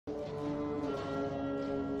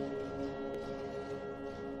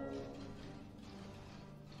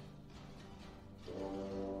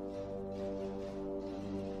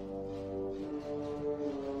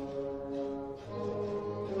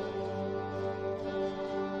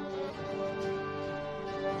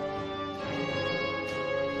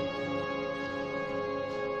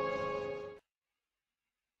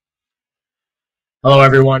Hello,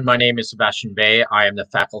 everyone. My name is Sebastian J. I am the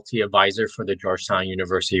faculty advisor for the Georgetown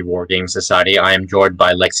University Wargaming Society. I am joined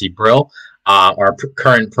by Alexandria Brill, our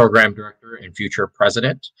current program director and future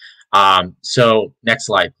president. So next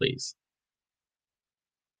slide, please.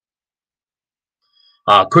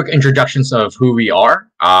 Quick introductions of who we are.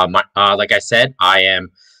 Like I said, I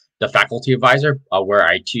am the faculty advisor where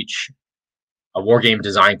I teach a wargame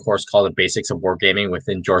design course called The Basics of Wargaming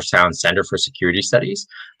within Georgetown Center for Security Studies.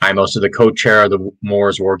 I'm also the co-chair of the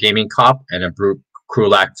Moore's Wargaming Cup and a Brute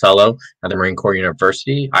Krulak Fellow at the Marine Corps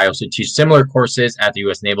University. I also teach similar courses at the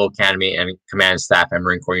U.S. Naval Academy and Command Staff at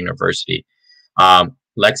Marine Corps University.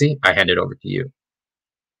 Lexi, I hand it over to you.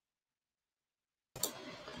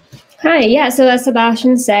 Hi, yeah, so as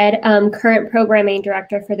Sebastian said, current programming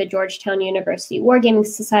director for the Georgetown University Wargaming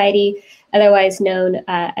Society, otherwise known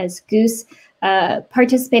as GUWS.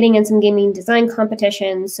 Participating in some gaming design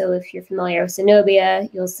competitions. So if you're familiar with Zenobia,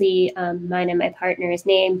 you'll see mine and my partner's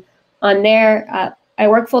name on there. I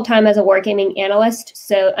work full-time as a wargaming analyst,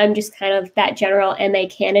 so I'm just kind of that general MA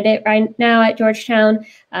candidate right now at Georgetown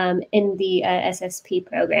in the SSP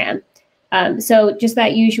program. So just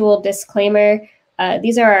that usual disclaimer,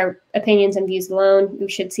 these are our opinions and views alone. You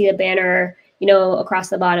should see a banner, across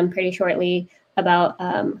the bottom pretty shortly about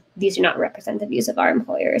these do not represent the views of our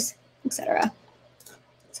employers, etc.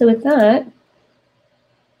 So with that.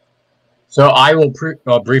 So I will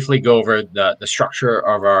briefly go over the structure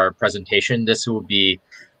of our presentation. This will be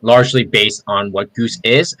largely based on what GUWS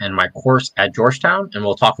is and my course at Georgetown, and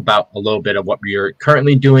we'll talk about a little bit of what we are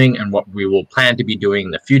currently doing and what we will plan to be doing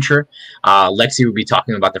in the future. Lexi will be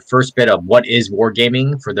talking about the first bit of what is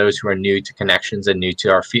wargaming for those who are new to Connections and new to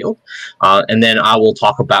our field. And then I will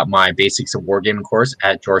talk about my Basics of Wargaming course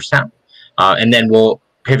at Georgetown. And then we'll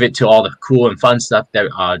pivot to all the cool and fun stuff that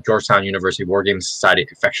Georgetown University Wargaming Society,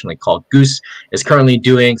 affectionately called GUWS, is currently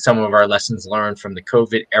doing, some of our lessons learned from the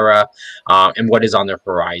COVID era, and what is on the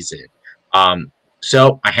horizon.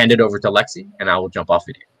 So I hand it over to Lexi, and I will jump off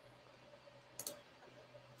video.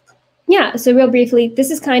 Yeah, so real briefly,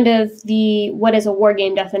 this is kind of the what is a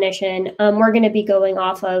wargame definition we're going to be going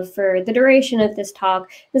off of for the duration of this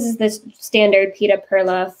talk. This is the standard Pita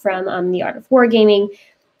Perla from The Art of Wargaming,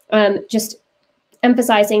 just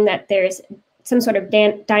emphasizing that there's some sort of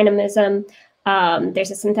dynamism,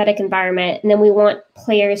 there's a synthetic environment, and then we want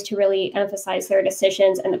players to really emphasize their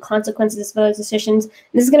decisions and the consequences of those decisions. And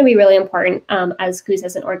this is going to be really important as GUWS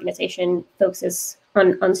as an organization focuses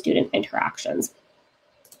on student interactions.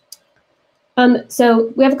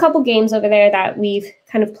 So we have a couple games over there that we've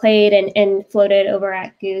kind of played and floated over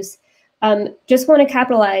at GUWS. Just want to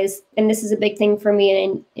capitalize, and this is a big thing for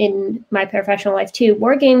me in my professional life too,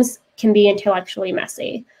 war games can be intellectually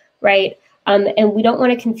messy, right? And we don't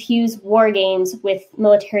want to confuse war games with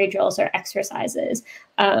military drills or exercises.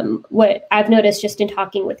 What I've noticed just in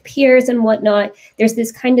talking with peers and whatnot, there's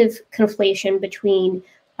this kind of conflation between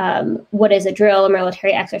what is a drill, a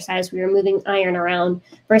military exercise where you're moving iron around,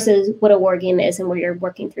 versus what a war game is and where you're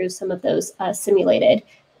working through some of those simulated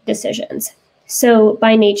decisions. So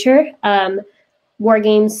by nature, war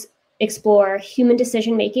games explore human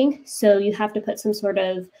decision making. So you have to put some sort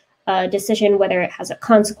of decision, whether it has a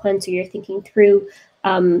consequence or you're thinking through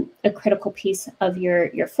a critical piece of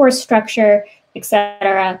your force structure,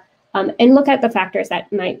 etc., and look at the factors that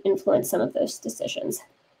might influence some of those decisions.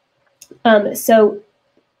 So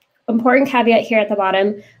important caveat here at the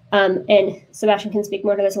bottom, and Sebastian can speak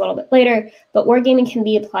more to this a little bit later, but wargaming can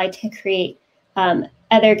be applied to create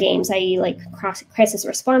other games, i.e. like crisis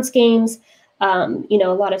response games. A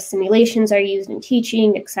lot of simulations are used in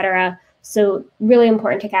teaching, etc. So really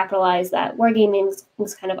important to capitalize that wargaming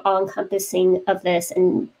is kind of all-encompassing of this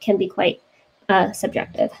and can be quite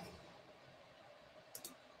subjective.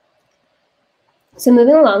 So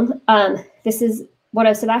moving along, this is one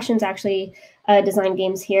of Sebastian's actually designed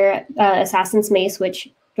games here, Assassin's Mace,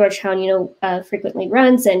 which Georgetown, frequently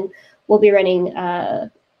runs and will be running,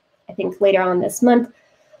 I think, later on this month.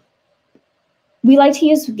 We like to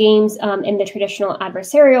use games in the traditional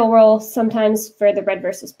adversarial role, sometimes for the red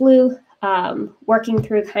versus blue, working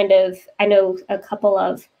through kind of, I know a couple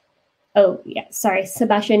of,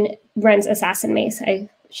 Sebastian runs Assassin Mace. I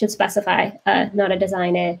should specify, not a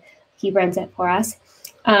designer, he runs it for us.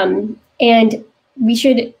 And we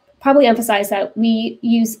should probably emphasize that we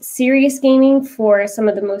use serious gaming for some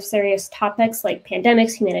of the most serious topics like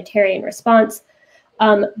pandemics, humanitarian response,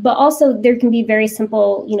 but also there can be very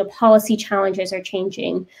simple, policy challenges are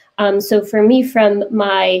changing. So for me, from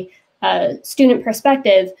my student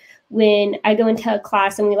perspective, when I go into a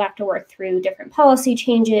class and we have to work through different policy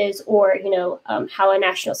changes or, how a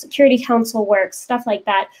National Security Council works, stuff like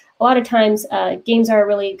that, a lot of times games are a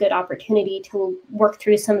really good opportunity to work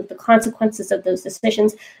through some of the consequences of those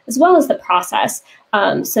decisions, as well as the process.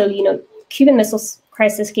 So, you know, Cuban Missile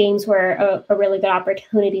Crisis games were a really good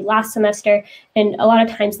opportunity last semester. And a lot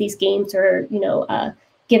of times these games are, you know,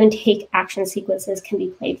 give and take action sequences can be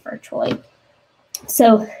played virtually.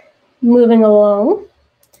 So moving along,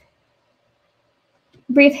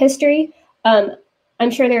 brief history.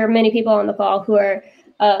 I'm sure there are many people on the call who are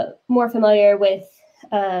more familiar with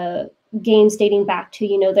games dating back to,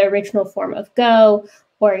 you know, the original form of Go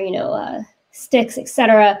or, you know, sticks,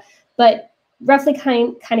 etc. But roughly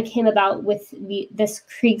kind of came about with this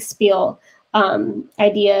Kriegspiel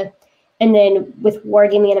idea, and then with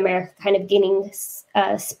wargaming in America kind of gaining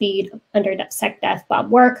speed under SecDef Bob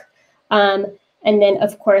Work. And then,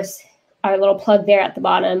 of course, our little plug there at the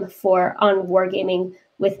bottom for On Wargaming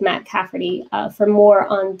with Matt Cafferty for more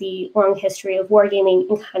on the long history of wargaming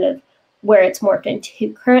and kind of where it's morphed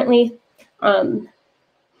into currently.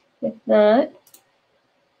 With that.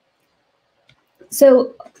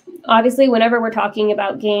 So obviously, whenever we're talking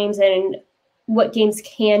about games and what games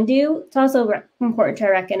can do, it's also important to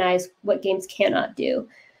recognize what games cannot do.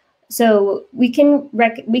 So we can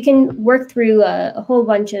work through a whole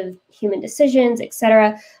bunch of human decisions,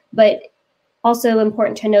 etc. But also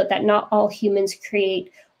important to note that not all humans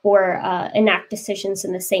create or enact decisions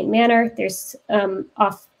in the same manner. There's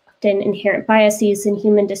often inherent biases in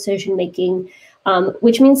human decision making,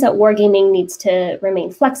 which means that wargaming needs to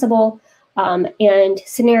remain flexible, and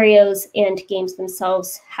scenarios and games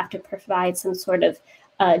themselves have to provide some sort of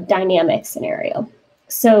dynamic scenario.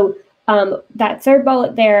 So that third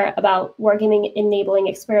bullet there about wargaming enabling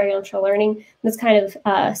experiential learning, this kind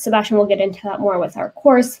of, Sebastian will get into that more with our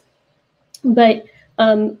course, but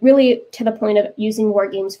really to the point of using war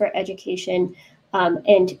games for education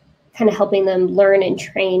and kind of helping them learn and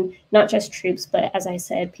train, not just troops, but as I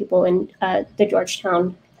said, people in the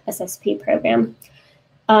Georgetown SSP program.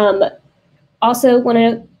 Also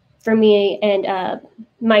wanna, for me and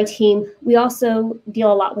my team, we also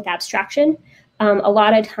deal a lot with abstraction. A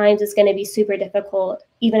lot of times it's gonna be super difficult,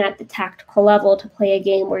 even at the tactical level, to play a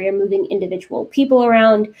game where you're moving individual people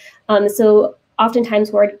around. So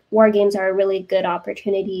oftentimes war games are a really good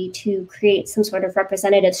opportunity to create some sort of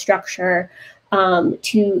representative structure,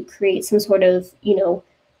 to create some sort of, you know,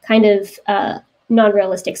 kind of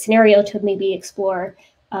non-realistic scenario to maybe explore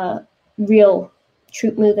real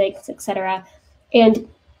troop movements, etc. And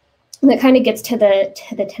that kind of gets to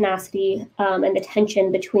the tenacity and the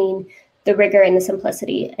tension between the rigor and the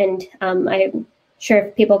simplicity. And I'm sure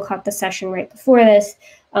if people caught the session right before this,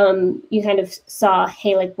 you kind of saw,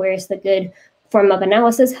 hey, like, where's the good form of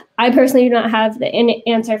analysis? I personally do not have the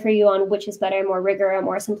answer for you on which is better, more rigor or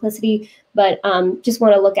more simplicity, but just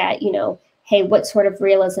want to look at, you know, hey, what sort of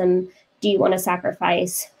realism do you want to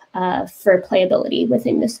sacrifice for playability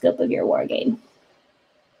within the scope of your war game?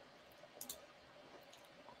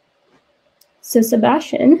 So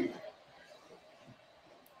Sebastian.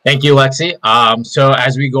 Thank you, Lexi. So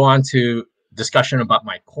as we go on to discussion about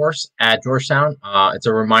my course at Georgetown, it's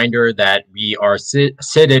a reminder that we are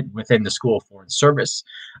seated within the School of Foreign Service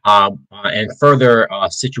and further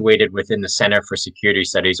situated within the Center for Security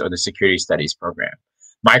Studies or the Security Studies program.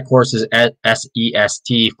 My course is at SEST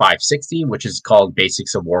 560, which is called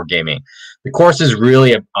Basics of Wargaming. The course is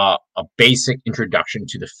really a basic introduction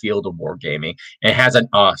to the field of wargaming, and it has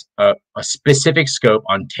a specific scope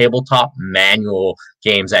on tabletop manual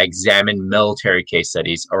games that examine military case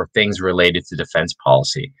studies or things related to defense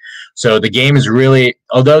policy. So the game is really,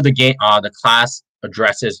 although the class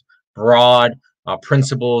addresses broad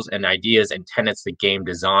principles and ideas and tenets of game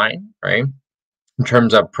design, right? In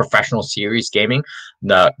terms of professional series gaming,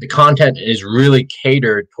 the content is really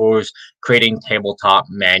catered towards creating tabletop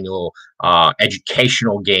manual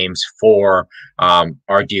educational games for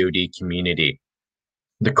our DoD community.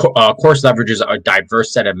 The course leverages a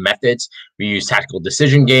diverse set of methods. We use tactical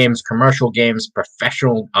decision games, commercial games,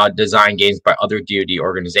 professional design games by other DoD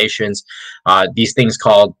organizations. These things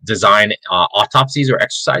called design autopsies or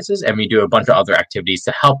exercises, and we do a bunch of other activities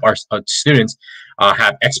to help our students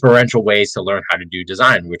have experiential ways to learn how to do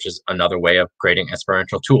design, which is another way of creating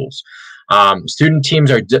experiential tools. Student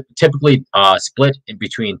teams are typically split in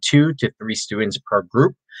between 2 to 3 students per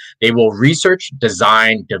group. They will research,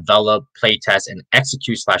 design, develop, playtest, and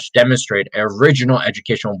execute/demonstrate an original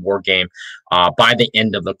educational war game by the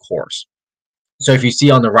end of the course. So if you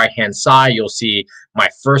see on the right-hand side, you'll see my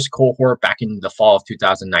first cohort back in the fall of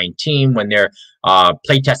 2019 when they're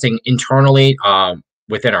playtesting internally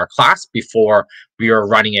within our class before we are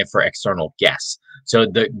running it for external guests. So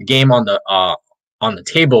the game on the on the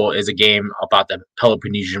table is a game about the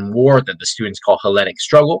Peloponnesian War that the students call Hellenic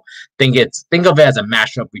Struggle. Think of it as a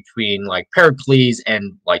mashup between like Pericles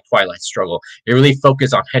and like Twilight Struggle. It really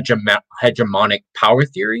focused on hegemonic power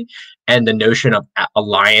theory and the notion of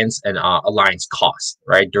alliance and alliance cost,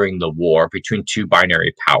 right, during the war between two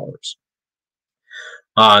binary powers.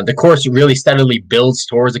 The course really steadily builds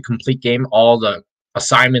towards a complete game. All the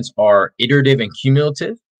assignments are iterative and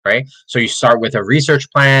cumulative, right? So you start with a research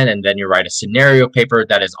plan, and then you write a scenario paper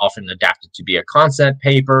that is often adapted to be a concept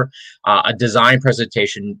paper, a design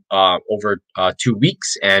presentation over 2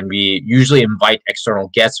 weeks, and we usually invite external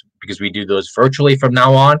guests because we do those virtually from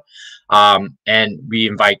now on. And we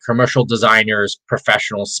invite commercial designers,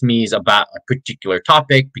 professional SMEs about a particular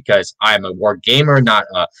topic, because I'm a war gamer, not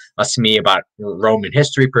a SME about Roman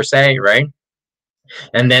history per se, right?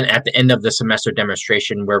 And then at the end of the semester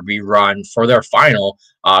demonstration, where we run for their final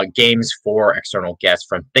games for external guests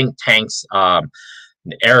from think tanks, the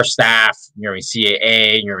air staff,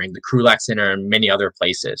 CAA, the Krulak Center, and many other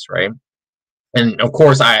places, right? And of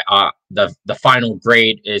course, the final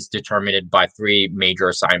grade is determined by 3 major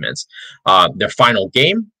assignments: their final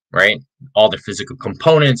game, right? All the physical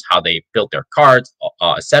components, how they built their cards,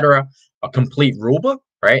 etc. A complete rulebook,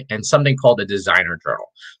 right? And something called a designer journal.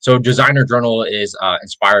 So designer journal is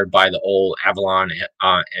inspired by the old Avalon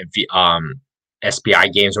SPI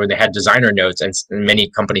games, where they had designer notes, and many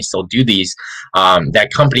companies still do these, that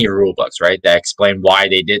company rule books, right, that explain why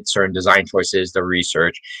they did certain design choices, the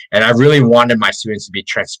research. And I really wanted my students to be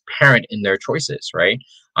transparent in their choices, right?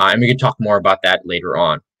 And we can talk more about that later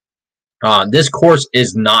on. This course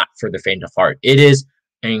is not for the faint of heart. It is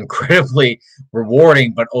an incredibly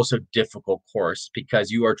rewarding but also difficult course,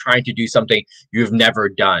 because you are trying to do something you've never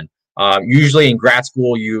done. Usually in grad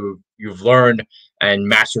school, you've learned and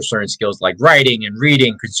master certain skills like writing and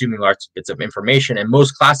reading, consuming large bits of information, and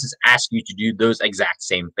most classes ask you to do those exact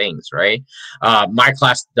same things, right? My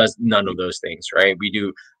class does none of those things, right? We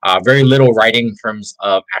do very little writing in terms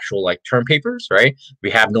of actual like term papers, right?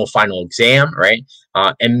 We have no final exam, right?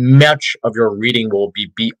 And much of your reading will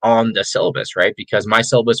be beyond the syllabus, right? Because my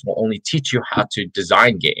syllabus will only teach you how to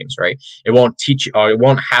design games, right? It won't teach you, it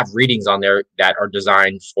won't have readings on there that are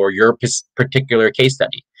designed for your particular case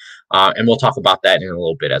study. And we'll talk about that in a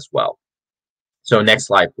little bit as well. So next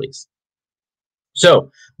slide, please. So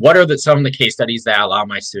what are some of the case studies that I allow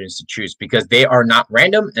my students to choose? Because they are not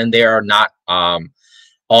random and they are not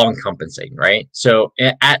all-encompassing, right? So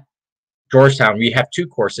at Georgetown, we have 2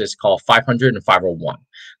 courses called 500 and 501.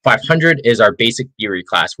 500 is our basic theory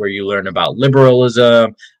class, where you learn about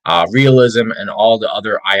liberalism, realism, and all the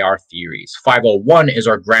other IR theories. 501 is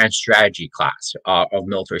our grand strategy class of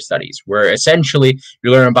military studies, where essentially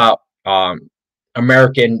you learn about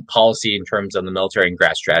American policy in terms of the military and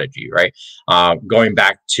grand strategy, right? Going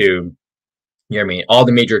back to all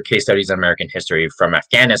the major case studies in American history, from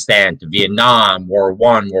Afghanistan to Vietnam, War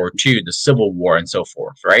I, War II, the Civil War, and so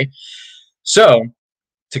forth, right? So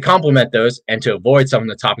to complement those and to avoid some of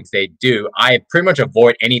the topics they do, I pretty much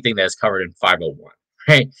avoid anything that is covered in 501,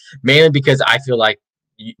 right? Mainly because I feel like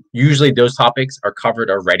usually those topics are covered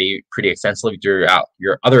already pretty extensively throughout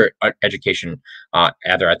your other education,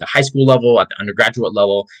 either at the high school level, at the undergraduate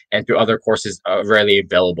level, and through other courses readily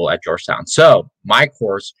available at Georgetown. So my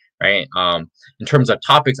course, right, in terms of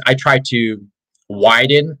topics, I try to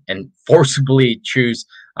widen and forcibly choose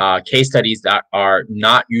case studies that are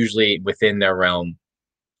not usually within their realm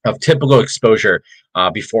of typical exposure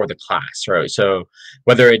before the class, right? So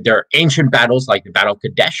whether they're ancient battles like the Battle of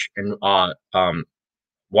Kadesh in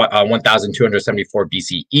 1274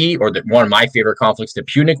 BCE, or one of my favorite conflicts, the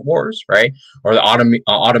Punic Wars, right? Or the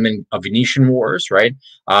Ottoman Venetian Wars, right?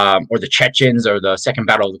 Or the Chechens, or the Second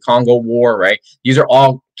Battle of the Congo War, right? These are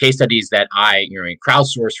all case studies that I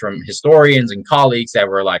crowdsourced from historians and colleagues that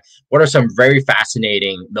were like, what are some very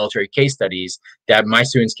fascinating military case studies that my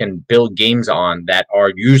students can build games on that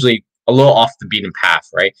are usually a little off the beaten path,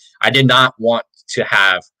 right? I did not want to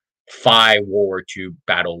have 5 World War II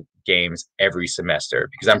battle games every semester,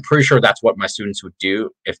 because I'm pretty sure that's what my students would do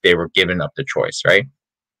if they were given up the choice, right?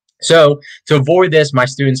 So to avoid this, my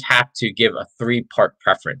students have to give a 3-part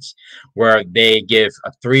preference, where they give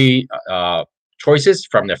 3 choices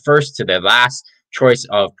from their first to their last choice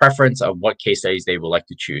of preference of what case studies they would like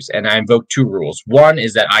to choose. And I invoke 2 rules. 1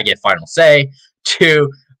 is that I get final say. 2,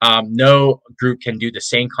 no group can do the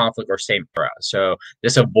same conflict or same era. So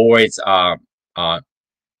this avoids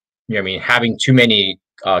having too many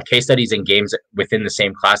case studies and games within the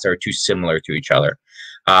same class that are too similar to each other.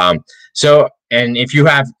 And if you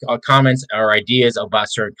have comments or ideas about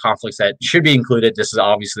certain conflicts that should be included, this is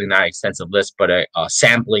obviously not an extensive list, but a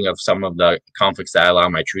sampling of some of the conflicts that I allow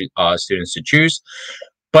my students to choose.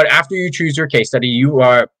 But after you choose your case study, you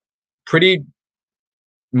are pretty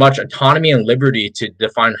much autonomy and liberty to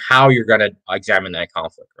define how you're going to examine that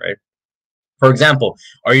conflict, right? For example,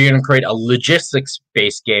 are you going to create a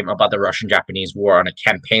logistics-based game about the Russian-Japanese war on a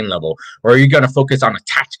campaign level? Or are you going to focus on a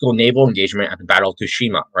tactical naval engagement at the Battle of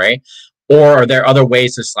Tsushima, right? Or are there other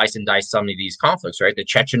ways to slice and dice some of these conflicts, right? The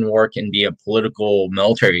Chechen War can be a political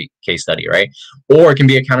military case study, right? Or it can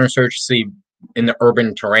be a counterinsurgency in the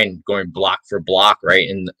urban terrain, going block for block, right?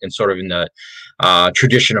 In sort of in the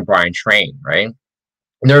tradition of Brian Train, right?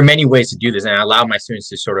 There are many ways to do this, and I allow my students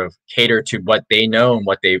to sort of cater to what they know and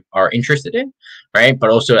what they are interested in, right?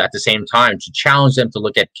 But also at the same time to challenge them to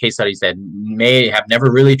look at case studies that may have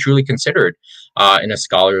never really truly considered in a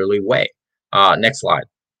scholarly way. Next slide.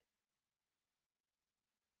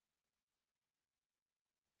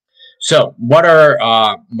 So what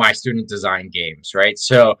are my student design games, right?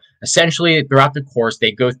 So essentially throughout the course,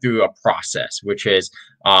 they go through a process, which is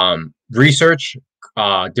research,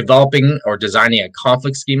 developing or designing a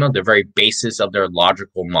conflict schema, the very basis of their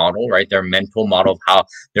logical model, right? Their mental model of how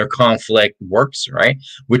their conflict works, right?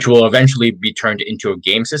 Which will eventually be turned into a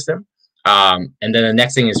game system. And then the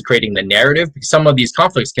next thing is creating the narrative, because some of these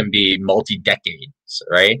conflicts can be multi-decades,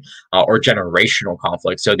 right? Or generational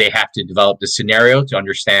conflicts. So they have to develop the scenario to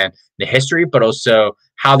understand the history, but also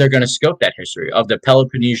how they're going to scope that history of the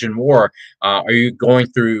Peloponnesian War. Are you going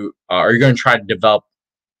to try to develop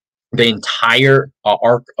the entire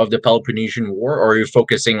arc of the Peloponnesian War, or are you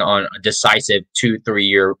focusing on a decisive 2-3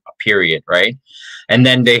 year period, right? And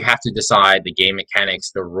then they have to decide the game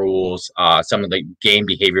mechanics, the rules, some of the game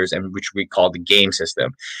behaviors, and which we call the game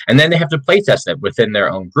system. And then they have to play test it within their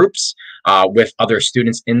own groups with other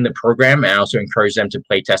students in the program, and also encourage them to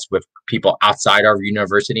play test with people outside our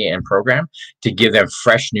university and program to give them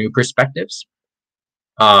fresh new perspectives.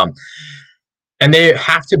 And they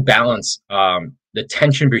have to balance the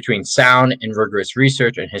tension between sound and rigorous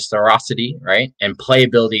research and historicity, right? And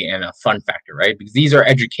playability and a fun factor, right? Because these are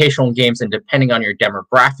educational games, and depending on your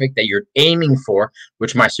demographic that you're aiming for,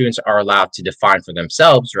 which my students are allowed to define for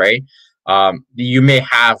themselves, right? You may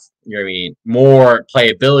have, more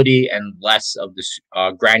playability and less of this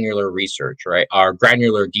granular research, right? Or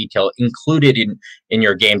granular detail included in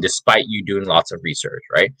your game, despite you doing lots of research,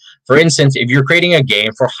 right? For instance, if you're creating a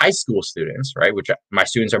game for high school students, right, which my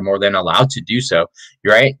students are more than allowed to do so,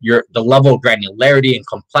 right? The level of granularity and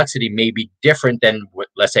complexity may be different than,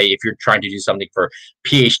 let's say, if you're trying to do something for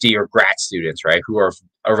PhD or grad students, right, who are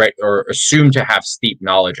or assumed to have steep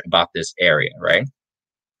knowledge about this area, right?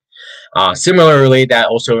 Similarly, that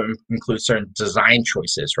also includes certain design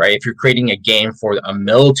choices, right? If you're creating a game for a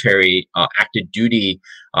military active duty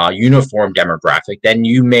uniform demographic, then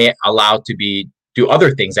you may allow to do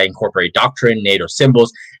other things that incorporate doctrine, NATO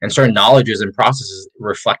symbols, and certain knowledges and processes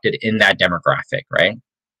reflected in that demographic, right?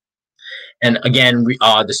 And again,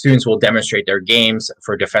 the students will demonstrate their games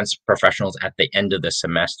for defense professionals at the end of the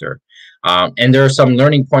semester. And there are some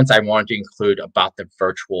learning points I want to include about the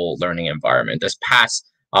virtual learning environment. This past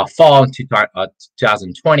fall in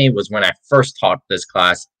 2020 was when I first taught this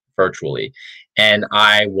class virtually, and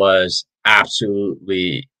I was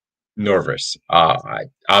absolutely nervous. I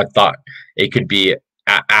thought it could be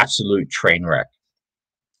an absolute train wreck,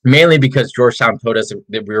 mainly because Georgetown told us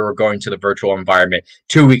that we were going to the virtual environment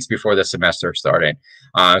 2 weeks before the semester started.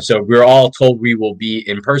 So we were all told we will be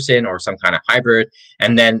in person or some kind of hybrid,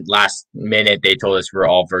 and then last minute they told us we were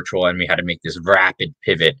all virtual, and we had to make this rapid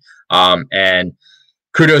pivot. And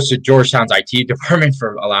kudos to Georgetown's IT department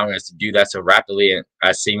for allowing us to do that so rapidly and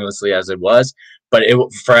as seamlessly as it was. But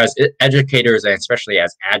for us educators, and especially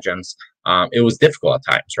as adjuncts, it was difficult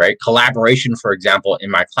at times, right? Collaboration, for example,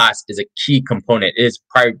 in my class is a key component. It is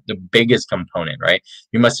probably the biggest component, right?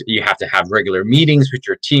 You have to have regular meetings with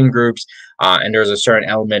your team groups, and there's a certain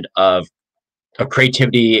element of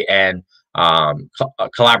creativity and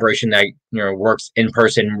collaboration that works in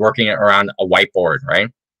person, working around a whiteboard, right?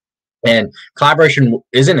 And collaboration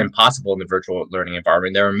isn't impossible in the virtual learning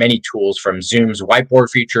environment. There are many tools, from Zoom's whiteboard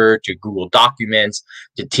feature to Google Documents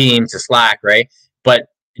to Teams to Slack, right? But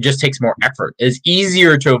it just takes more effort. It's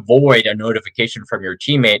easier to avoid a notification from your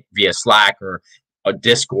teammate via Slack or a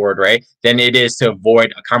Discord, right, than it is to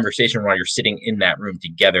avoid a conversation while you're sitting in that room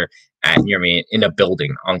together and in a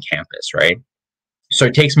building on campus, right? So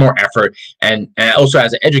it takes more effort, and also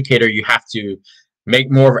as an educator, you have to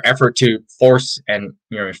make more of an effort to force and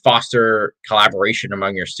foster collaboration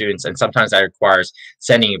among your students. And sometimes that requires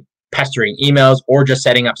sending pestering emails or just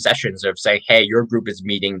setting up sessions of saying, hey, your group is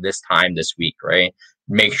meeting this time this week, right?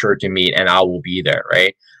 Make sure to meet and I will be there,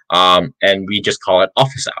 right? And we just call it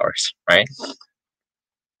office hours, right?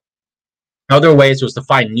 Other ways was to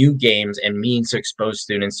find new games and means to expose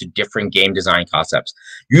students to different game design concepts.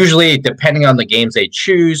 Usually, depending on the games they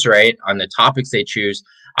choose, right, on the topics they choose,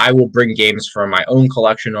 I will bring games from my own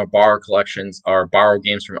collection or borrow collections or borrow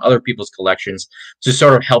games from other people's collections to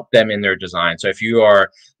sort of help them in their design. So if you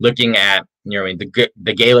are looking at,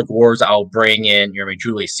 the Gaelic Wars, I'll bring in,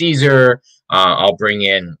 Julius Caesar, I'll bring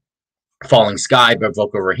in Falling Sky by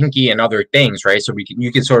Volko Rohinky and other things, right? So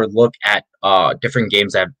you can sort of look at different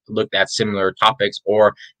games that have looked at similar topics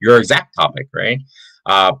or your exact topic, right?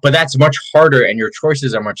 But that's much harder, and your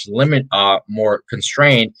choices are much more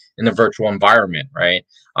constrained in the virtual environment, right?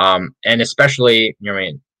 And especially,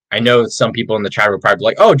 I know some people in the chat will probably be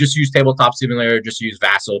like, oh, just use Tabletop Simulator, just use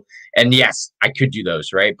Vassal. And yes, I could do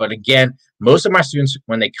those, right? But again, most of my students,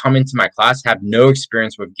 when they come into my class, have no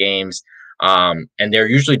experience with games, and they're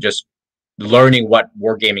usually just learning what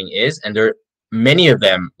wargaming is, and many of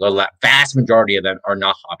them, the vast majority of them, are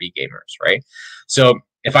not hobby gamers, right? So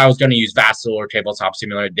if I was going to use Vassal or Tabletop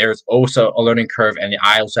Simulator, there's also a learning curve, and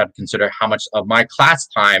I also have to consider how much of my class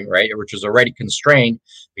time, right, which is already constrained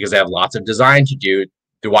because I have lots of design to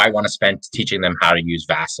do I want to spend teaching them how to use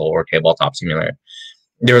Vassal or Tabletop Simulator?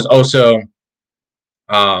 There's also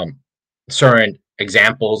certain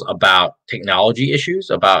examples about technology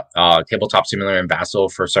issues about Tabletop Simulator and Vassal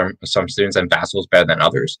for some students, and Vassal is better than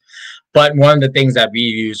others. But one of the things that we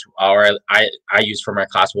use, or I used for my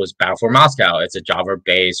class, was Battle for Moscow. It's a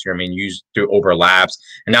Java-based, used through overlaps,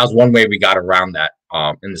 and that was one way we got around that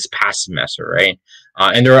in this past semester, right?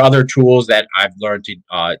 And there are other tools that I've learned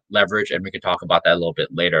to leverage, and we can talk about that a little bit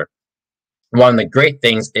later. One of the great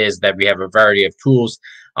things is that we have a variety of tools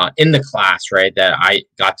in the class, right, that I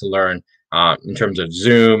got to learn in terms of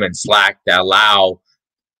Zoom and Slack that allow,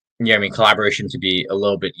 collaboration to be a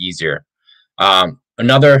little bit easier.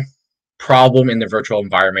 Another problem in the virtual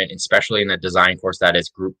environment, especially in a design course that is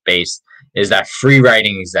group-based, is that free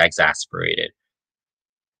writing is exasperated.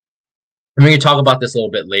 And we can talk about this a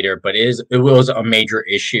little bit later, but it was a major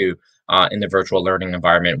issue in the virtual learning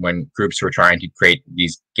environment when groups were trying to create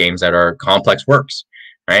these games that are complex works,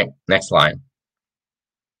 right? Next slide.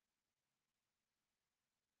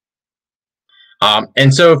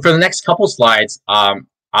 And so for the next couple slides,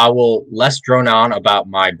 I will less drone on about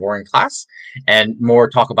my boring class and more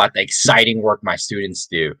talk about the exciting work my students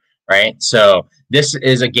do, right? So this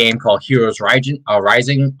is a game called Heroes Rising,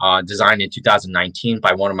 designed in 2019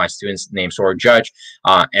 by one of my students named Sora Judge,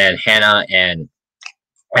 and Hannah and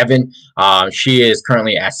Evan. She is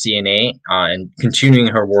currently at CNA and continuing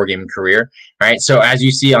her wargaming career, right? So as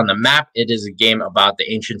you see on the map, it is a game about the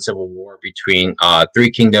ancient civil war between three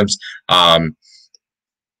kingdoms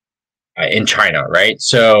in China, right?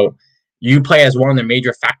 So you play as one of the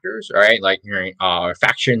major factors, right? Like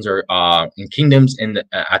factions or in kingdoms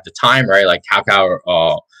at the time, right? Like Cao Cao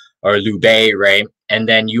or Liu Bei, right? And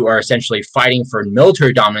then you are essentially fighting for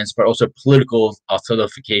military dominance, but also political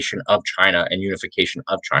solidification of China and unification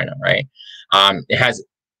of China, right? It has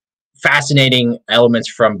fascinating elements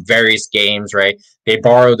from various games, right? They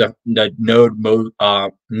borrow the node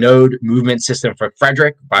movement system for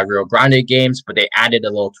Frederick by Rio Grande Games, but they added a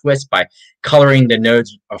little twist by coloring the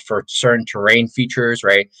nodes for certain terrain features,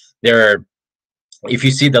 right? If you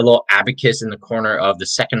see the little abacus in the corner of the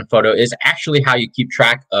second photo, is actually how you keep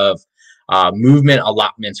track of movement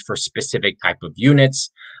allotments for specific type of units.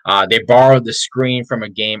 They borrowed the screen from a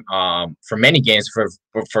game, from many games.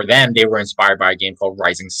 For them, they were inspired by a game called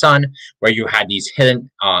Rising Sun, where you had these hidden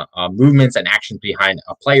movements and actions behind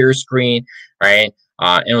a player's screen, right?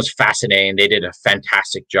 And it was fascinating. They did a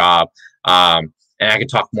fantastic job. And I could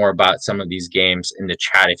talk more about some of these games in the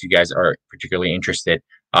chat if you guys are particularly interested.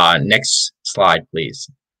 Next slide, please.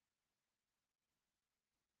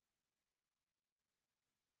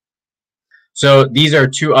 So these are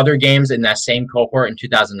two other games in that same cohort in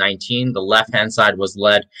 2019. The left-hand side was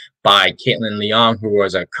led by Caitlin Leong, who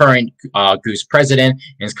was a current GUWS president, and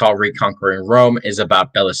it's called Reconquering Rome. Is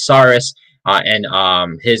about Belisarius and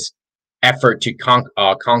his effort to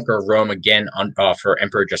conquer Rome again for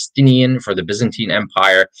Emperor Justinian for the Byzantine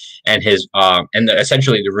Empire, and his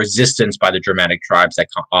essentially the resistance by the Germanic tribes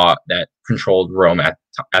that controlled Rome at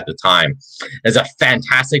the time. It's a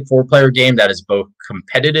fantastic four-player game that is both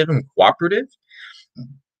competitive and cooperative.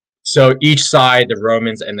 So each side, the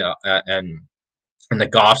Romans and the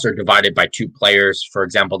Goths, are divided by two players. For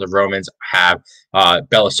example, the Romans have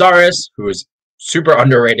Belisarius, who is super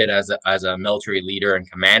underrated as a military leader and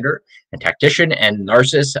commander and tactician, and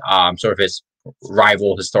Narcissus, sort of his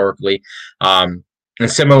rival historically. And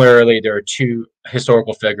similarly, there are two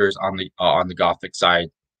historical figures on the Gothic side.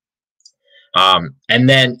 And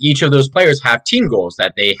then each of those players have team goals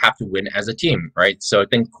that they have to win as a team, right? So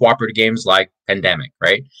think cooperative games like Pandemic,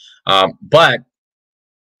 right? But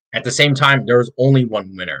at the same time, there's only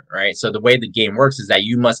one winner, right? So the way the game works is that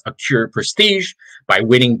you must accrue prestige by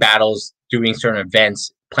winning battles, doing certain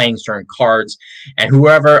events, playing certain cards, and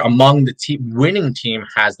whoever among the winning team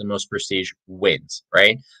has the most prestige wins,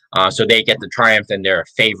 right? So they get the triumph, and they're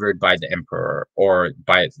favored by the emperor or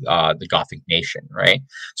by the Gothic nation, right?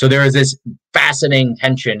 So there is this fascinating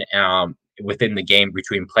tension within the game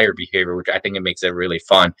between player behavior, which I think it makes it really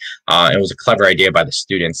fun. It was a clever idea by the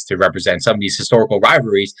students to represent some of these historical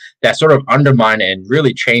rivalries that sort of undermine and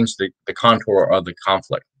really change the contour of the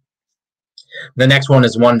conflict. The next one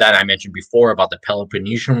is one that I mentioned before about the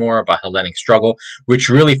Peloponnesian War, about Hellenic struggle, which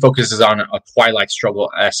really focuses on a Twilight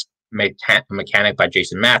Struggle-esque mechanic by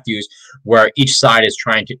Jason Matthews, where each side is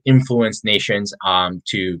trying to influence nations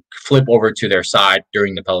to flip over to their side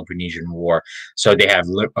during the Peloponnesian War. So they have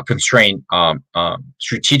a constrained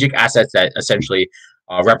strategic assets that essentially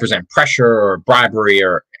represent pressure or bribery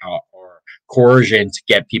or coercion to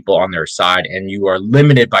get people on their side, and you are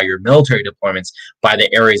limited by your military deployments by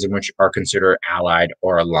the areas in which are considered allied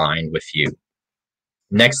or aligned with you.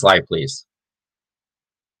 Next slide, please.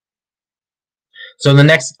 So the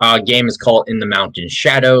next game is called In the Mountain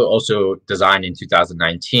Shadow, also designed in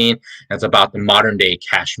 2019. It's about the modern day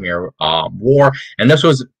Kashmir war. And this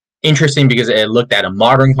was interesting because it looked at a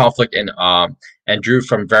modern conflict and drew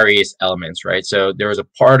from various elements, right? So there was a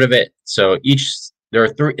part of it. So it's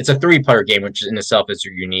a three-player game, which in itself is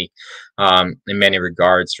unique in many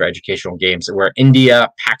regards for educational games, where India,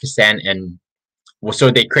 Pakistan, and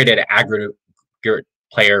so they created an aggregate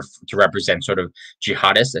player to represent sort of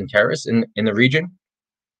jihadists and terrorists in the region.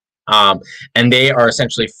 And they are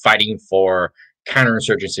essentially fighting for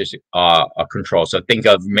counterinsurgency control. So think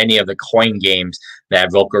of many of the coin games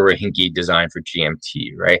that Volker Rohinky designed for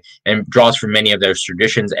GMT, right? And draws from many of those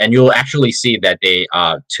traditions. And you'll actually see that they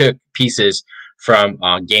took pieces from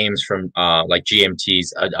games from like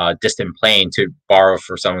GMT's Distant Plane to borrow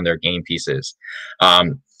for some of their game pieces.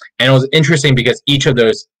 And it was interesting because each of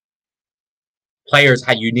those players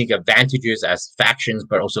had unique advantages as factions,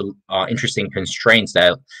 but also interesting constraints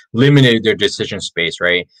that limited their decision space,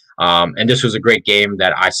 right? And this was a great game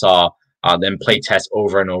that I saw them play test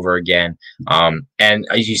over and over again. And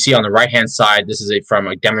as you see on the right-hand side, this is from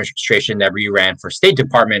a demonstration that we ran for State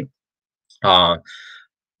Department,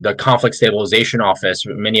 the Conflict Stabilization Office.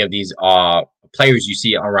 Many of these players you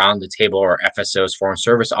see around the table are FSOs, Foreign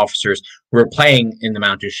Service Officers, who are playing in the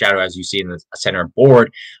Mountain Shadow, as you see in the center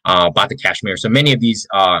board, about the Kashmir. So many of these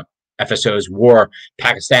FSOs were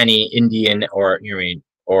Pakistani, Indian,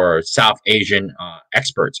 or South Asian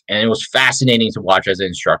experts. And it was fascinating to watch as an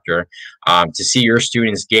instructor, to see your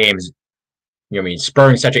students' games,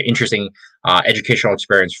 spurring such an interesting educational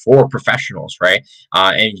experience for professionals, right?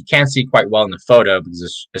 And you can't see quite well in the photo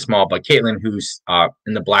because it's small, but Caitlin, who's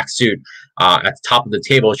in the black suit at the top of the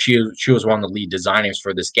table, she was one of the lead designers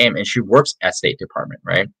for this game, and she works at State Department,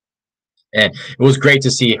 right? And it was great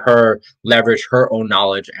to see her leverage her own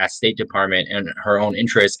knowledge at State Department and her own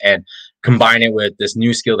interests and combine it with this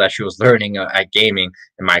new skill that she was learning at gaming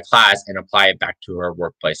in my class and apply it back to her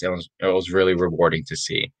workplace. It was really rewarding to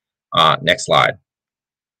see. Next slide.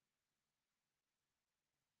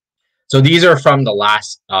 So these are from the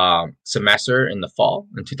last semester in the fall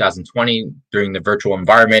in 2020 during the virtual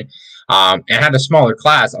environment, and had a smaller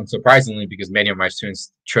class, unsurprisingly, because many of my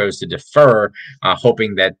students chose to defer,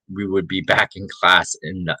 hoping that we would be back in class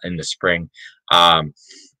in the spring.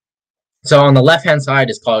 So on the left-hand side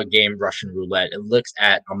is called a game Russian Roulette. It looks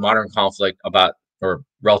at a modern conflict or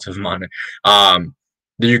relative modern,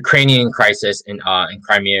 the Ukrainian crisis and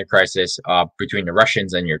Crimea crisis between the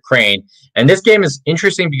Russians and Ukraine. And this game is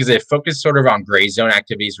interesting because it focused sort of on gray zone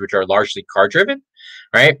activities, which are largely card driven,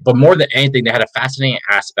 right? But more than anything, they had a fascinating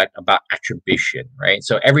aspect about attribution, right?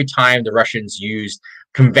 So every time the Russians used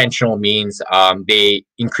conventional means, they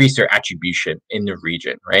increased their attribution in the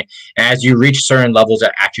region, right? And as you reach certain levels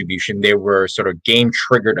of attribution, they were sort of game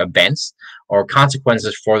triggered events or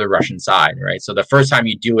consequences for the Russian side, right? So the first time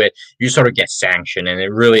you do it, you sort of get sanctioned, and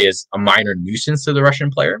it really is a minor nuisance to the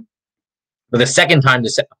Russian player. But the second time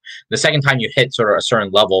you hit sort of a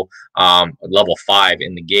certain level, level 5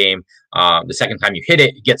 in the game, the second time you hit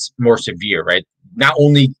it, it gets more severe, right? Not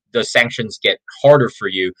only the sanctions get harder for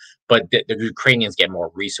you, but the Ukrainians get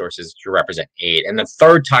more resources to represent aid. And the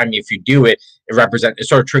third time, if you do it, it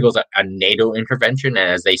sort of triggers a NATO intervention, and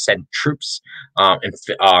as they send troops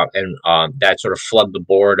that sort of flood the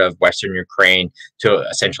board of Western Ukraine to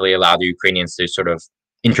essentially allow the Ukrainians to sort of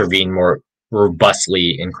intervene more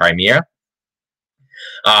robustly in Crimea.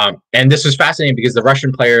 And this was fascinating because the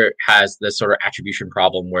Russian player has this sort of attribution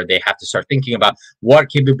problem where they have to start thinking about what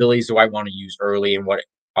capabilities do I want to use early and what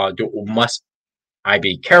must I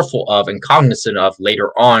be careful of and cognizant of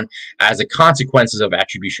later on as the consequences of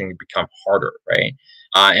attribution become harder, right?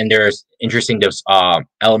 And there's interesting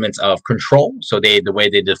elements of control. So the way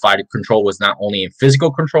they defined control was not only in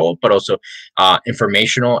physical control, but also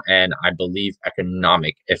informational and I believe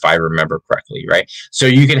economic, if I remember correctly, right? So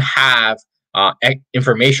you can have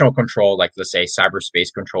informational control, like let's say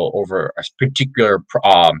cyberspace control over a particular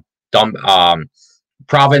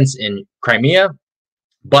province in Crimea,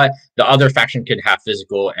 but the other faction could have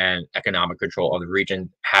physical and economic control of the region,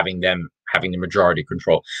 having the majority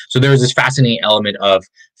control. So there's this fascinating element of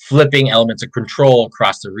flipping elements of control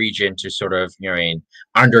across the region to sort of,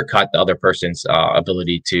 undercut the other person's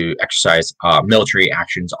ability to exercise military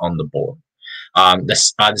actions on the board.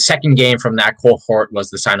 The second game from that cohort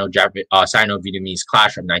was the Sino-Vietnamese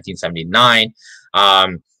clash of 1979.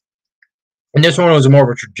 And this one was more of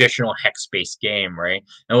a traditional hex-based game, right?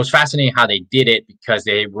 And it was fascinating how they did it because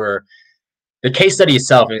the case study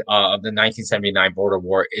itself of the 1979 border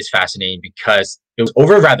war is fascinating because it was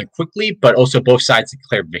over rather quickly, but also both sides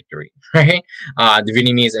declared victory, right? The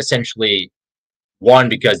Vietnamese essentially won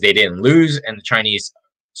because they didn't lose, and the Chinese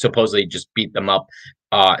supposedly just beat them up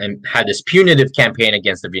and had this punitive campaign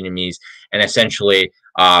against the Vietnamese and essentially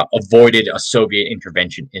avoided a Soviet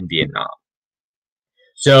intervention in Vietnam.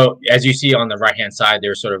 So as you see on the right-hand side,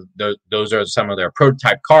 there's sort of those are some of their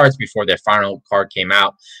prototype cards before their final card came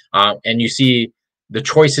out. And you see the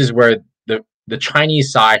choices where the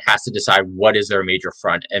Chinese side has to decide what is their major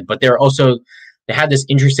front. But they had this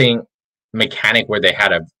interesting mechanic where they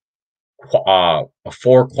had a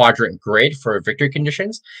 4-quadrant grid for victory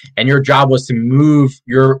conditions, and your job was to move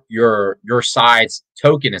your side's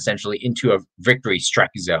token essentially into a victory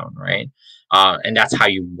strike zone, right? And that's how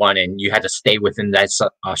you won, and you had to stay within that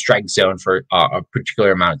strike zone for a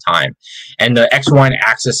particular amount of time. And the X, Y, and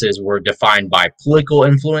axes were defined by political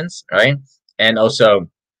influence, right? And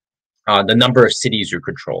also the number of cities you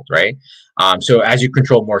controlled, right? So as you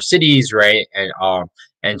control more cities, right,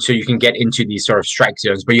 and so you can get into these sort of strike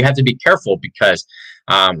zones, but you have to be careful because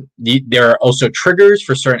there are also triggers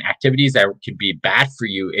for certain activities that could be bad for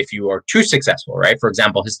you if you are too successful, right? For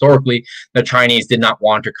example, historically, the Chinese did not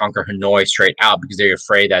want to conquer Hanoi straight out because they're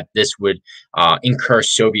afraid that this would incur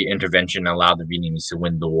Soviet intervention and allow the Vietnamese to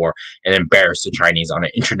win the war and embarrass the Chinese on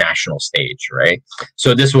an international stage, right?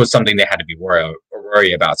 So this was something they had to be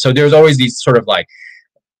worry about. So there's always these sort of like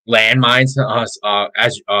landmines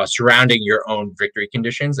surrounding your own victory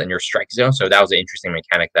conditions and your strike zone. So that was an interesting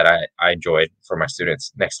mechanic that I enjoyed for my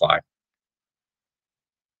students. Next slide.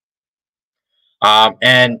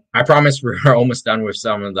 And I promise we're almost done with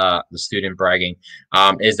some of the student bragging,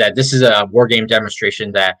 is that this is a war game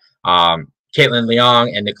demonstration that Caitlin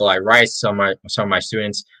Leong and Nikolai Rice, some of my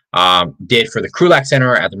students, did for the Krulak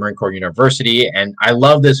Center at the Marine Corps University. And I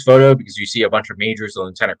love this photo because you see a bunch of majors and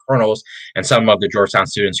lieutenant colonels and some of the Georgetown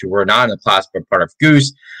students who were not in the class but part of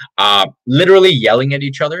GUWS, literally yelling at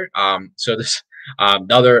each other. So this the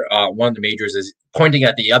other one of the majors is pointing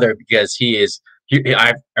at the other because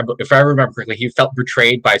if I remember correctly, he felt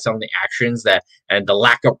betrayed by some of the actions and the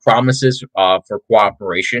lack of promises for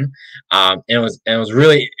cooperation. And it was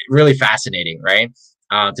really, really fascinating, right?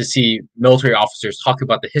 To see military officers talk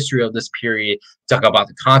about the history of this period, talk about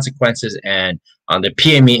the consequences and the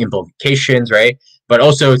PME implications, right? But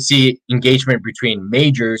also see engagement between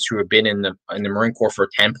majors who have been in the Marine Corps for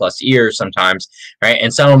 10+ years sometimes, right?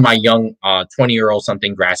 And some of my young 20-year-old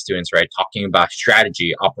something grad students, right? Talking about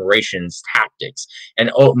strategy, operations, tactics,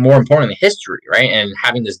 and more importantly, history, right? And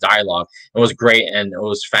having this dialogue, it was great. And it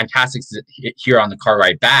was fantastic to hear on the car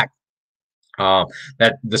ride back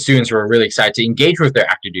that the students were really excited to engage with their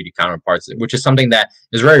active duty counterparts, which is something that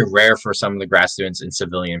is very rare for some of the grad students in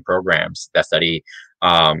civilian programs that study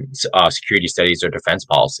security studies or defense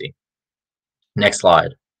policy. Next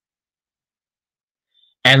slide.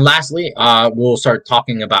 And lastly, we'll start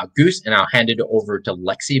talking about GUWS, and I'll hand it over to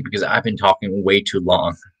Lexi because I've been talking way too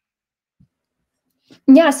long.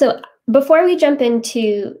 Yeah, so before we jump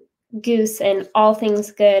into GUWS and all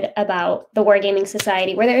things good about the Wargaming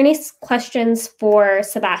Society, were there any questions for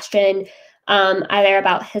Sebastian, either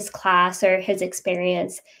about his class or his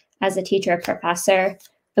experience as a teacher or professor?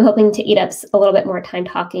 I'm hoping to eat up a little bit more time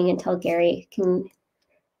talking until Gary can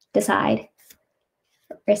decide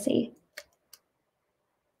or see.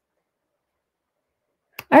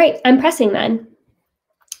 All right, I'm pressing then.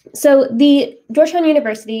 So the Georgetown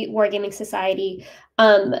University Wargaming Society,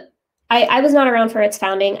 I was not around for its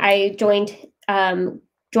founding. I joined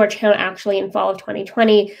Georgetown actually in fall of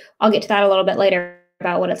 2020. I'll get to that a little bit later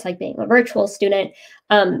about what it's like being a virtual student.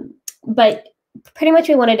 But pretty much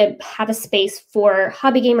we wanted to have a space for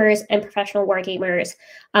hobby gamers and professional war gamers,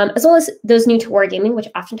 as well as those new to wargaming, which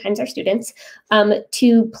oftentimes are students,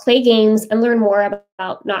 to play games and learn more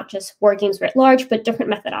about not just war games writ large, but different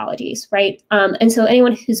methodologies, right? And so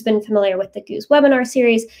anyone who's been familiar with the GUWS webinar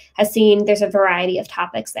series has seen there's a variety of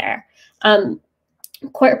topics there.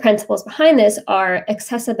 Core principles behind this are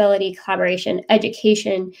accessibility, collaboration,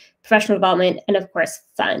 education, professional development, and of course,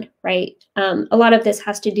 fun, right? A lot of this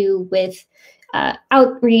has to do with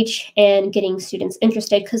outreach and getting students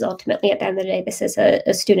interested, because ultimately at the end of the day, this is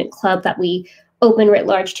a student club that we open writ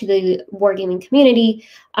large to the wargaming community.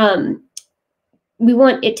 We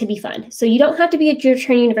want it to be fun. So you don't have to be a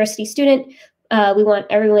Georgetown University student. We want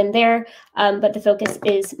everyone there, but the focus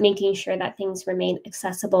is making sure that things remain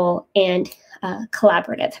accessible and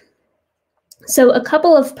collaborative. So a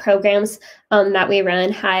couple of programs that we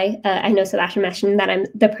run. Hi, I know Sebastian mentioned that I'm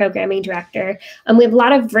the programming director. We have a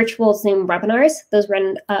lot of virtual Zoom webinars. Those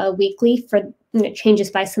run weekly for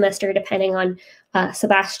changes by semester depending on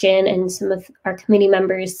Sebastian and some of our committee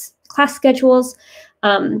members' class schedules.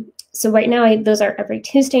 So right now, those are every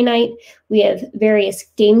Tuesday night. We have various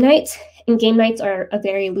game nights, and game nights are a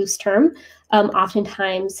very loose term.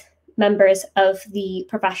 Oftentimes, members of the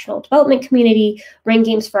professional development community run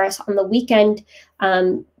games for us on the weekend.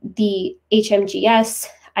 The HMGS,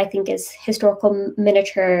 I think, is Historical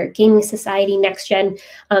Miniature Gaming Society, Next Gen,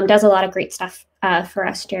 does a lot of great stuff for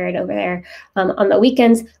us, Jared, over there on the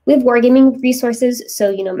weekends. We have wargaming resources.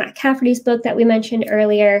 So, Matt Cafferty's book that we mentioned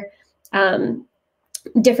earlier,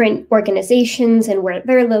 different organizations and where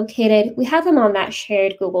they're located. We have them on that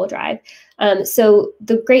shared Google Drive. So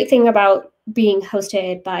the great thing about being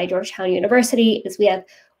hosted by Georgetown University is we have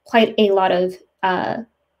quite a lot of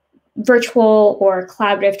virtual or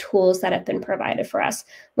collaborative tools that have been provided for us.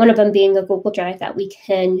 One of them being a Google Drive that we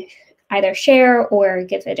can either share or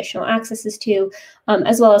give additional accesses to,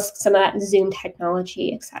 as well as some of that Zoom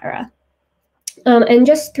technology, et cetera. And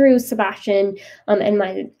just through Sebastian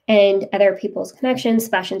and other people's connections,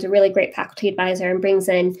 Sebastian's a really great faculty advisor and brings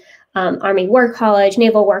in Army War College,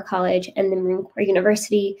 Naval War College, and the Marine Corps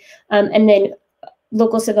University, and then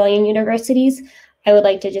local civilian universities. I would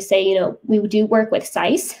like to just say, we do work with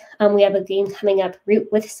SICE. We have a game coming up, Root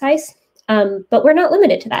with SICE, but we're not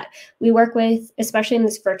limited to that. We work with, especially in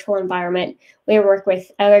this virtual environment, we work with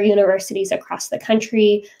other universities across the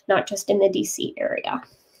country, not just in the DC area.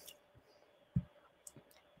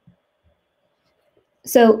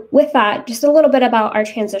 So with that, just a little bit about our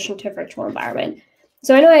transition to virtual environment.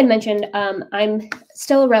 So I know I had mentioned I'm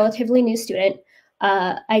still a relatively new student.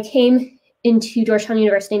 I came into Georgetown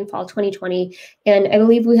University in fall 2020, and I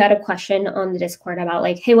believe we had a question on the Discord about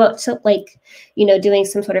hey, what's it like, doing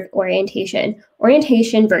some sort of orientation.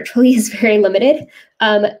 Orientation virtually is very limited.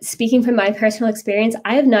 Speaking from my personal experience,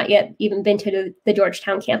 I have not yet even been to the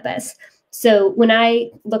Georgetown campus. So when I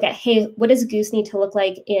look at, hey, what does GUWS need to look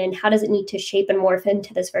like and how does it need to shape and morph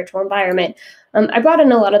into this virtual environment? I brought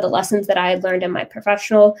in a lot of the lessons that I had learned in my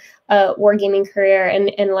professional wargaming career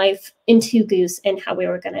and life into GUWS and how we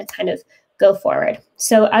were going to kind of go forward.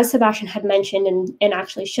 So as Sebastian had mentioned and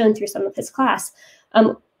actually shown through some of his class,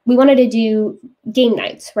 we wanted to do game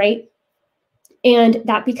nights, right? And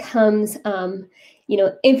that becomes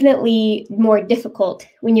infinitely more difficult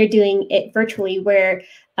when you're doing it virtually, where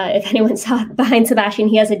if anyone saw behind Sebastian,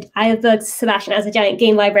 I have booked Sebastian as a giant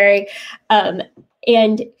game library.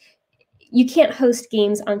 And you can't host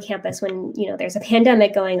games on campus when, there's a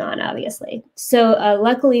pandemic going on, obviously. So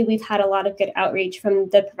luckily, we've had a lot of good outreach from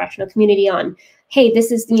the professional community on, hey,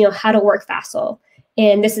 this is, how to work Vassal.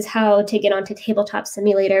 And this is how to get onto Tabletop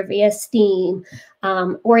Simulator via Steam.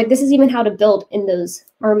 Or this is even how to build in those,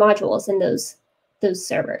 or modules in those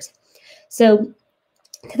servers. So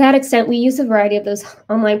to that extent, we use a variety of those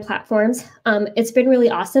online platforms. It's been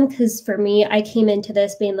really awesome because for me, I came into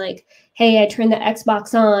this being like, hey, I turned the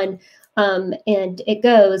Xbox on and it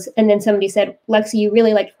goes. And then somebody said, Lexi, you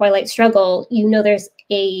really like Twilight Struggle. There's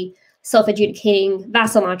a self-adjudicating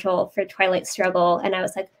Vassal module for Twilight Struggle. And I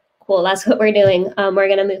was like, cool, that's what we're doing. We're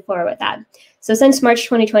going to move forward with that. So since March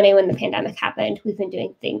 2020, when the pandemic happened, we've been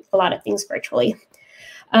doing a lot of things virtually.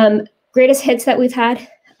 Greatest hits that we've had,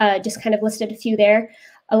 just kind of listed a few there.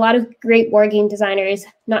 a lot of great war game designers,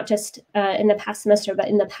 not just in the past semester, but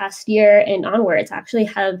in the past year and onwards, actually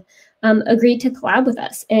have agreed to collab with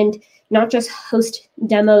us and not just host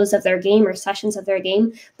demos of their game or sessions of their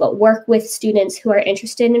game, but work with students who are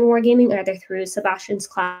interested in wargaming, either through Sebastian's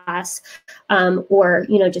class or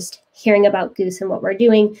just hearing about GUWS and what we're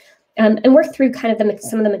doing, and work through kind of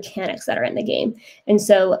some of the mechanics that are in the game. And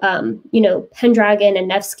so, Pendragon and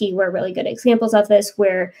Nevsky were really good examples of this,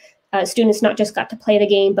 where students not just got to play the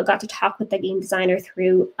game, but got to talk with the game designer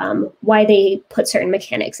through why they put certain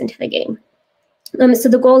mechanics into the game. So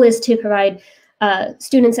the goal is to provide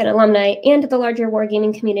students and alumni and the larger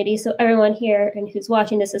wargaming community, so everyone here and who's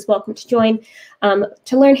watching this is welcome to join,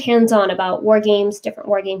 to learn hands-on about war games, different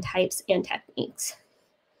wargame types and techniques.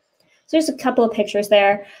 So there's a couple of pictures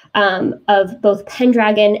there of both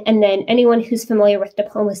Pendragon, and then anyone who's familiar with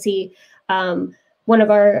diplomacy, one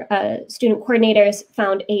of our student coordinators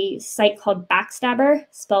found a site called Backstabber,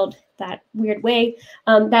 spelled that weird way,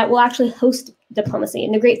 that will actually host diplomacy.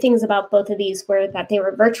 And the great things about both of these were that they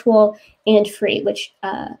were virtual and free, which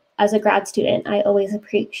as a grad student, I always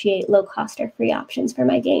appreciate low cost or free options for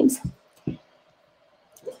my games.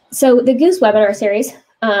 So the GUWS webinar series,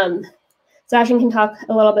 Sebastian can talk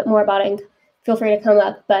a little bit more about it, and feel free to come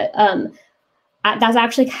up, but that's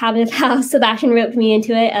actually kind of how Sebastian roped me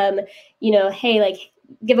into it. Hey, like,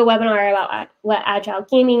 give a webinar about what agile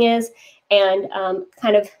gaming is, and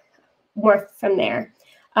kind of morph from there.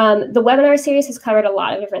 The webinar series has covered a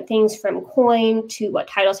lot of different things, from coin to what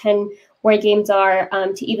Title 10 war games are,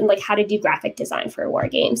 to even like how to do graphic design for war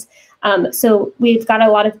games. So we've got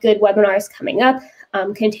a lot of good webinars coming up,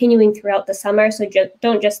 continuing throughout the summer. So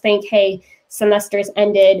don't just think, hey, semester's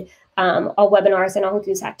ended, all webinars and all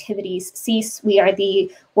GUWS activities cease. We are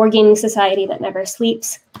the Wargaming Society that never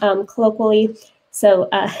sleeps, colloquially. So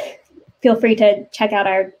feel free to check out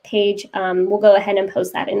our page. We'll go ahead and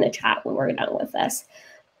post that in the chat when we're done with this.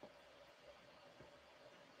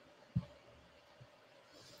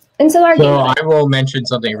 And so I will mention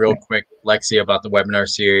something real quick, Lexi, about the webinar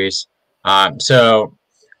series. The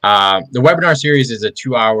webinar series is a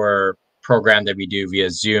 2-hour program that we do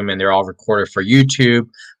via Zoom, and they're all recorded for YouTube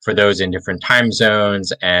for those in different time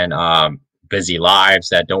zones and busy lives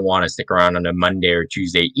that don't want to stick around on a Monday or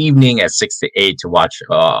Tuesday evening at 6 to 8 to watch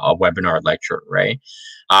a webinar lecture, right?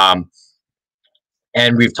 And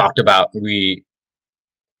we've talked about,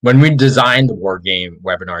 when we designed the war game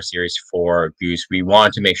webinar series for GUWS, we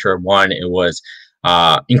wanted to make sure, one, it was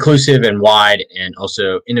inclusive and wide, and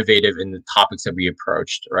also innovative in the topics that we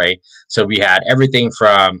approached, right? So we had everything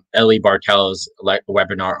from Ellie Bartel's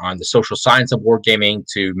webinar on the social science of wargaming,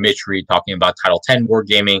 to Mitch Reed talking about Title 10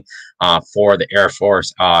 wargaming for the Air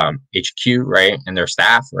Force HQ, right, and their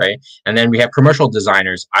staff, right? And then we have commercial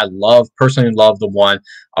designers. I personally love the one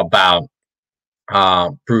about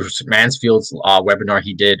Bruce Mansfield's webinar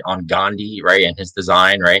he did on Gandhi, right, and his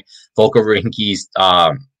design, right? Volker Rinke's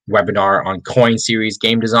webinar on coin series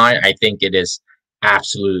game design. I think it is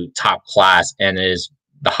absolute top class and is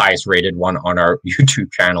the highest rated one on our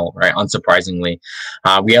YouTube channel, right? Unsurprisingly.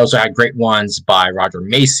 We also had great ones by Roger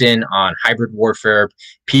Mason on hybrid warfare,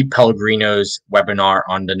 Pete Pellegrino's webinar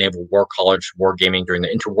on the Naval War College wargaming during the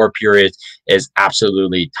interwar period is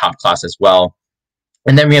absolutely top class as well.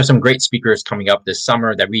 And then we have some great speakers coming up this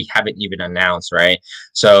summer that we haven't even announced, right?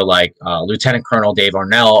 So like Lieutenant Colonel Dave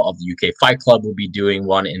Arnell of the UK Fight Club will be doing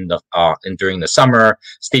one during the summer.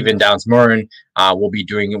 Stephen Downs-Murren will be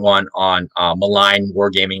doing one on malign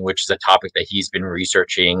wargaming, which is a topic that he's been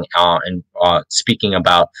researching and speaking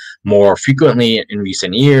about more frequently in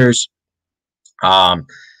recent years.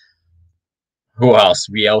 Who else?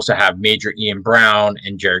 We also have Major Ian Brown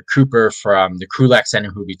and Jared Cooper from the Krulak Center,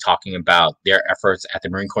 who will be talking about their efforts at the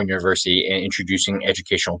Marine Corps University in introducing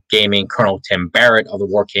educational gaming. Colonel Tim Barrett of the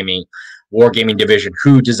Wargaming Division,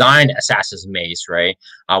 who designed Assassin's Mace, right,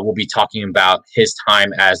 will be talking about his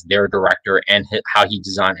time as their director and how he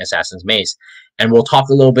designed Assassin's Mace. And we'll talk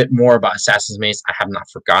a little bit more about Assassin's Mace. I have not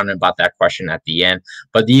forgotten about that question at the end.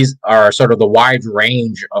 But these are sort of the wide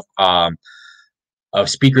range of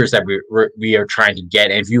speakers that we are trying to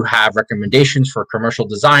get. And if you have recommendations for commercial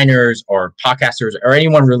designers or podcasters or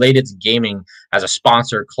anyone related to gaming as a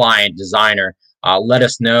sponsor, client, designer, let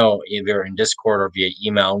us know either in Discord or via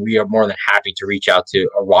email. We are more than happy to reach out to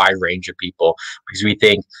a wide range of people, because we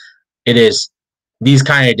think it is these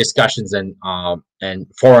kind of discussions and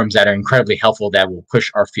forums that are incredibly helpful, that will push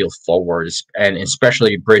our field forward and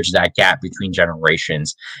especially bridge that gap between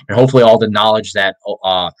generations. And hopefully all the knowledge that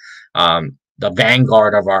the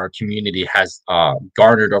vanguard of our community has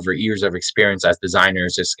garnered over years of experience as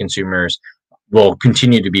designers, as consumers, will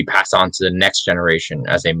continue to be passed on to the next generation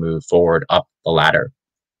as they move forward up the ladder.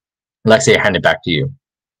 Alexia, I hand it back to you.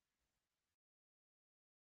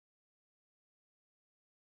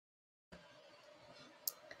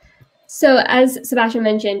 So as Sebastian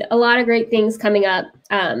mentioned, a lot of great things coming up.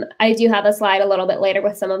 I do have a slide a little bit later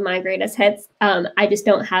with some of my greatest hits. I just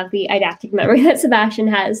don't have the didactic memory that Sebastian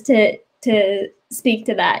has to speak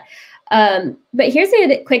to that. But here's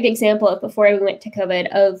a quick example of before we went to COVID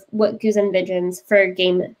of what GUWS envisions for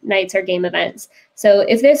game nights or game events. So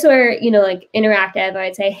if this were, like interactive,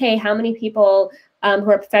 I'd say, hey, how many people who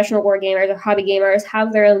are professional war gamers or hobby gamers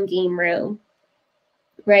have their own game room?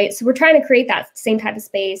 Right. So we're trying to create that same type of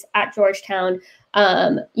space at Georgetown,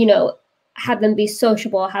 have them be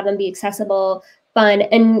sociable, have them be accessible, fun,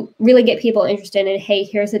 and really get people interested in, hey,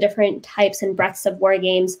 here's the different types and breadths of war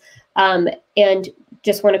games. And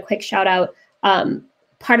just want a quick shout out.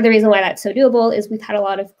 Part of the reason why that's so doable is we've had a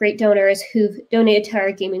lot of great donors who've donated to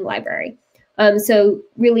our gaming library. So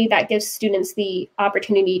really that gives students the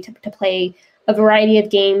opportunity to play a variety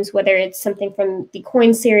of games, whether it's something from the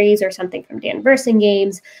Coin series or something from Dan Verson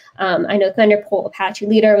games. I know Thunderbolt Apache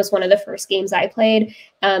Leader was one of the first games I played,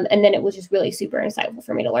 and then it was just really super insightful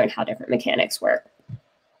for me to learn how different mechanics work.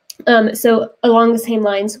 So along the same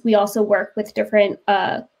lines, we also work with different,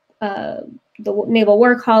 the Naval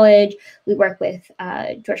War College. We work with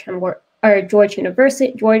George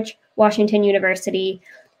Washington University,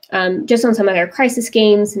 just on some of their crisis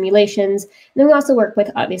games, simulations. And then we also work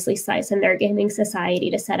with, obviously, SICE and their gaming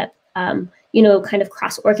society to set up, kind of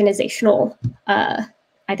cross-organizational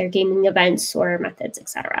either gaming events or methods,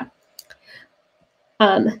 etc.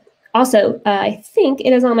 Also, I think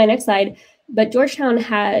it is on my next slide, but Georgetown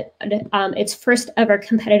had its first ever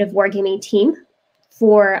competitive wargaming team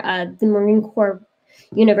for the Marine Corps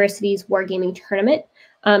University's wargaming tournament.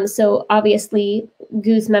 So obviously,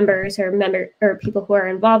 GUWS members or people who are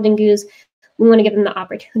involved in GUWS, we want to give them the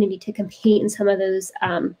opportunity to compete in some of those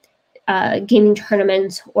gaming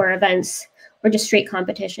tournaments or events or just straight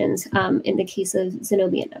competitions in the case of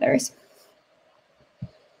Zenobia and others.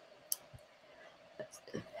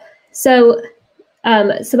 So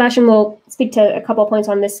Sebastian will speak to a couple points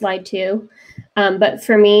on this slide too. But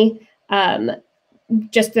for me,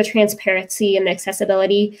 just the transparency and the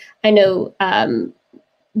accessibility, I know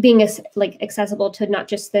being accessible to not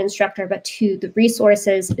just the instructor, but to the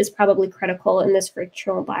resources is probably critical in this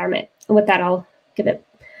virtual environment. And with that, I'll give it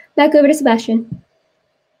back over to Sebastian.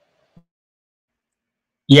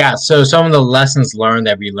 Yeah, so some of the lessons learned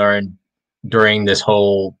that we learned during this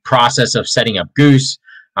whole process of setting up GUWS,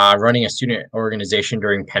 running a student organization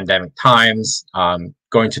during pandemic times,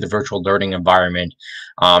 going to the virtual learning environment,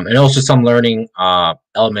 and also some learning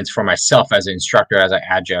elements for myself as an instructor, as an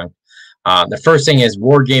adjunct. The first thing is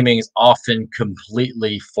wargaming is often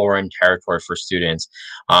completely foreign territory for students,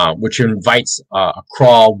 which invites a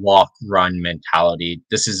crawl, walk, run mentality.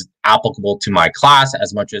 This is applicable to my class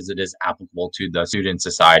as much as it is applicable to the student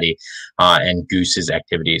society and GUWS's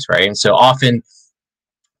activities, right? And so often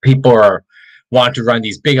people want to run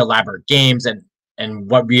these big elaborate games, and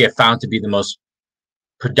what we have found to be the most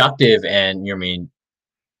productive and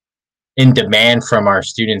in demand from our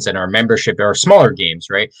students and our membership are smaller games,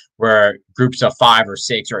 right? Where groups of 5 or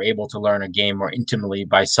 6 are able to learn a game more intimately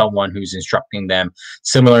by someone who's instructing them.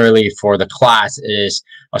 Similarly, for the class, it is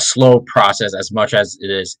a slow process as much as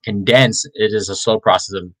it is condensed. It is a slow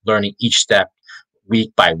process of learning each step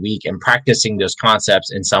week by week and practicing those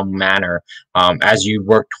concepts in some manner as you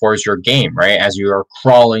work towards your game, right? As you are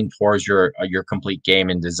crawling towards your complete game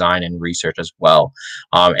in design and research as well.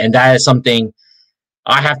 And that is something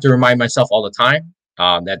I have to remind myself all the time,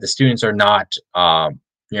 that the students are not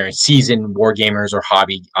seasoned war gamers or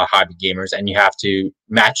hobby gamers, and you have to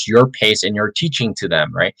match your pace and your teaching to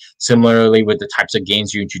them, right? Similarly with the types of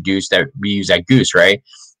games you introduce that we use at GUWS, right?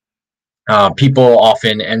 People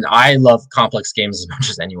often, and I love complex games as much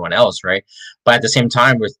as anyone else, right? But at the same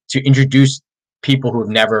time, to introduce people who've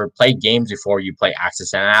never played games before, you play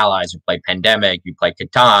Axis and Allies, you play Pandemic, you play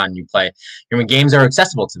Catan, you play games are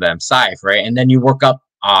accessible to them, Scythe, right? And then you work up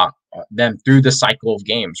them through the cycle of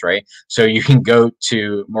games, right? So you can go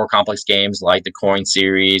to more complex games like the Coin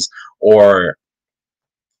series or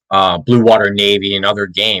Blue Water Navy and other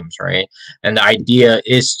games, right? And the idea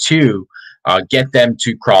is to get them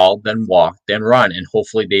to crawl, then walk, then run, and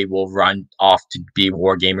hopefully they will run off to be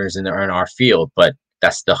war gamers in our field. But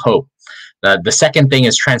that's the hope. The second thing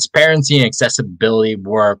is transparency and accessibility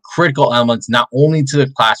were critical elements not only to the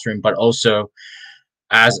classroom, but also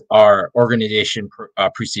as our organization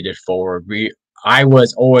proceeded forward. I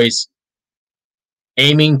was always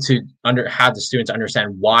aiming to have the students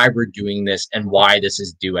understand why we're doing this and why this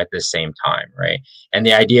is due at the same time, right? And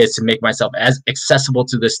the idea is to make myself as accessible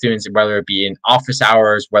to the students, whether it be in office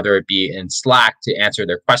hours, whether it be in Slack to answer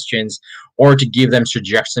their questions, or to give them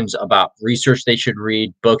suggestions about research they should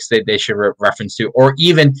read, books that they should reference to, or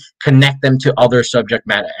even connect them to other subject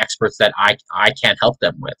matter experts that I can't help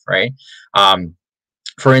them with, right?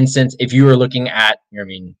 For instance, if you were looking at, I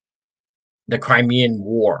mean, the Crimean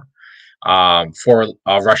War, for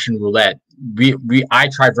Russian roulette, I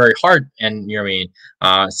tried very hard and, you know what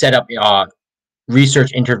I mean, set up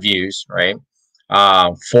research interviews, right,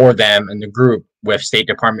 for them in the group with State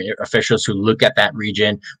Department officials who look at that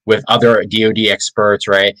region, with other DoD experts,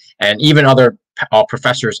 right, and even other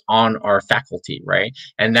professors on our faculty, right?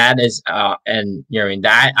 And that is, and you know, I mean,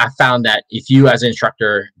 that I found that if you as an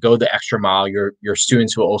instructor go the extra mile, your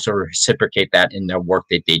students will also reciprocate that in the work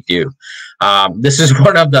that they do. This is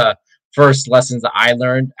one of the first lessons that I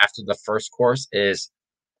learned after the first course is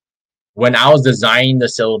when I was designing the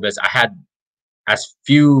syllabus, I had as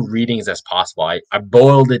few readings as possible. I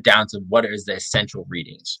boiled it down to what is the essential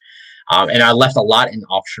readings. And I left a lot in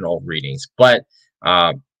optional readings. But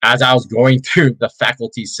as I was going through the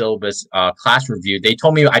faculty syllabus class review, they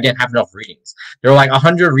told me I didn't have enough readings. They were like,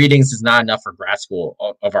 100 readings is not enough for grad school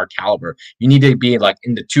of our caliber. You need to be like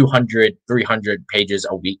in the 200, 300 pages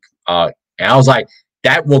a week. And I was like,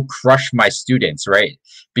 that will crush my students, right?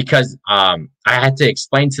 Because I had to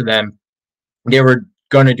explain to them they were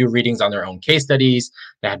going to do readings on their own case studies.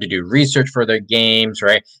 They had to do research for their games,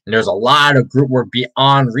 right? And there's a lot of group work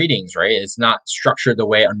beyond readings, right? It's not structured the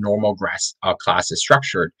way a normal class is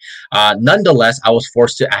structured. Nonetheless, I was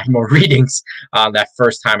forced to add more readings that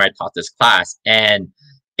first time I taught this class, and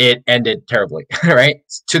it ended terribly, right?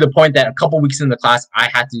 To the point that a couple weeks in the class, I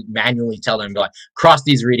had to manually tell them, like, cross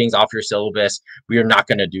these readings off your syllabus. We are not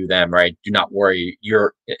going to do them, right? Do not worry.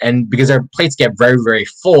 And because their plates get very, very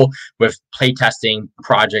full with play testing,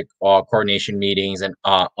 project coordination meetings, and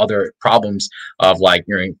other problems of like,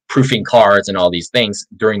 you know, proofing cards and all these things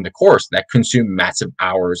during the course that consume massive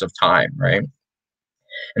hours of time, right?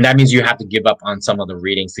 And that means you have to give up on some of the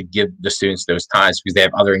readings to give the students those times because they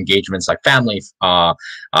have other engagements like family,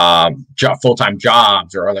 full-time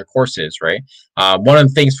jobs, or other courses, right? One of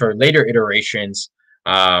the things for later iterations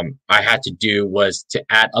I had to do was to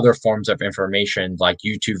add other forms of information like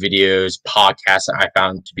YouTube videos, podcasts that I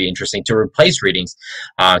found to be interesting to replace readings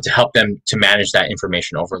to help them to manage that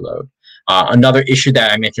information overload. Another issue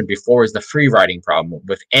that I mentioned before is the free writing problem.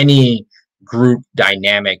 With any group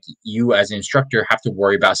dynamic, you as an instructor have to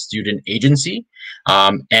worry about student agency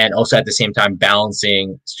and also at the same time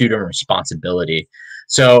balancing student responsibility.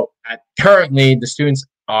 So currently the students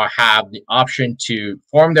have the option to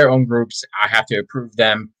form their own groups. I have to approve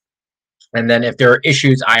them. And then if there are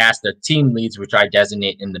issues, I ask the team leads, which I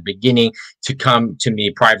designate in the beginning, to come to me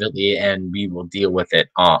privately and we will deal with it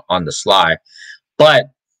on the sly. But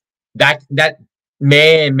that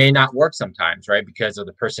may and may not work sometimes, right? Because of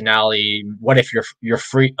the personality. What if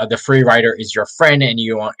the free writer is your friend and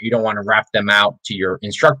you don't want to wrap them out to your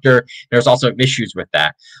instructor? There's also issues with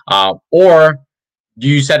that. Or do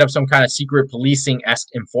you set up some kind of secret policing-esque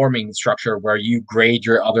informing structure where you grade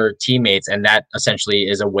your other teammates, and that essentially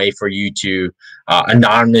is a way for you to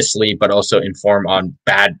anonymously but also inform on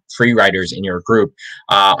bad free riders in your group?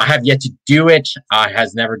 I have yet to do it.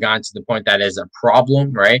 Has never gotten to the point that is a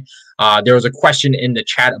problem, right? There was a question in the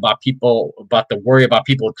chat about the worry about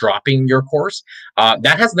people dropping your course.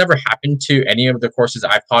 That has never happened to any of the courses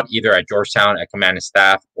I've taught, either at Georgetown, at Command and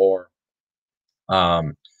Staff, or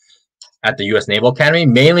at the U.S. Naval Academy,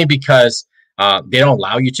 mainly because they don't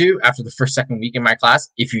allow you to after the second week in my class.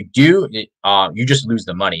 If you do, you just lose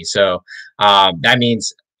the money. So that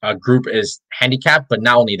means a group is handicapped, but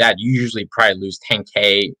not only that, you usually probably lose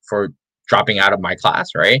 10K for dropping out of my class,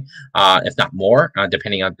 right? If not more,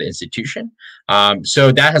 depending on the institution.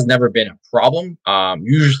 So that has never been a problem.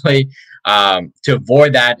 Usually, to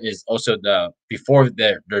avoid that is also before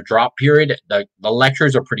the drop period, the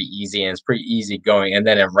lectures are pretty easy and it's pretty easy going, and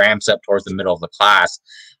then it ramps up towards the middle of the class.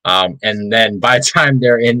 And then by the time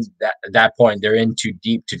they're in that point, they're in too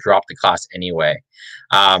deep to drop the class anyway.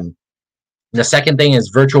 The second thing is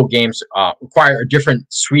virtual games require a different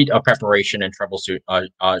suite of preparation and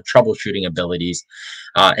troubleshooting abilities.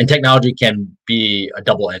 And technology can be a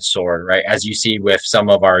double-edged sword, right? As you see with some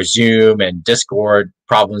of our Zoom and Discord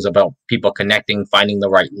problems about people connecting, finding the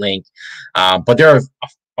right link. But there are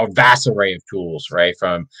a vast array of tools, right?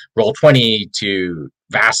 From Roll20 to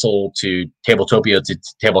Vassal to Tabletopia to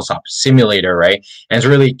Tabletop Simulator, right? And it's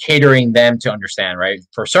really catering them to understand, right?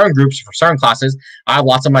 For certain groups, for certain classes, I have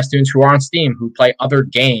lots of my students who are on Steam who play other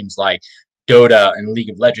games like Dota and League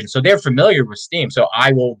of Legends. So they're familiar with Steam. So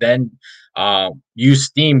I will then use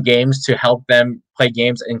Steam games to help them play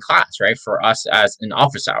games in class, right? For us as in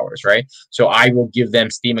office hours, right? So I will give them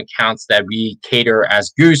Steam accounts that we cater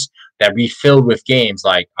as GUWS, that we fill with games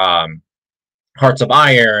like Hearts of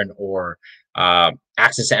Iron, or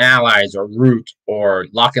Axis and Allies, or Root, or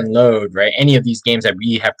Lock and Load, right? Any of these games that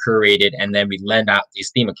we have curated, and then we lend out these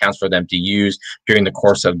Steam accounts for them to use during the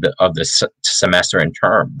course of the semester and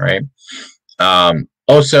term, right?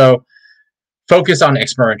 Also, focus on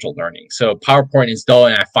experiential learning. So PowerPoint is dull,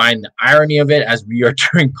 and I find the irony of it as we are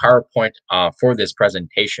doing PowerPoint for this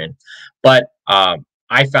presentation. But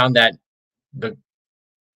I found that the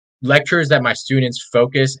lectures that my students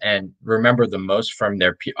focus and remember the most from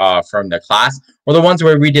their class were the ones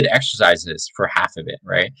where we did exercises for half of it,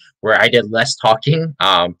 right? Where I did less talking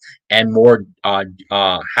and more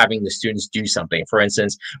having the students do something. For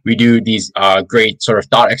instance, we do these great sort of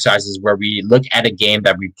thought exercises where we look at a game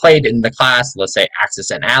that we played in the class, let's say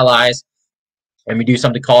Axis and Allies, and we do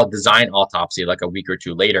something called design autopsy, like a week or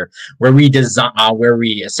two later, where we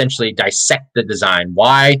essentially dissect the design.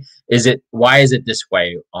 Why is it this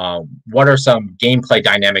way? What are some gameplay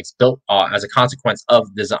dynamics built as a consequence of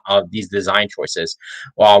these design choices?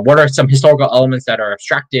 What are some historical elements that are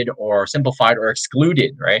abstracted or simplified or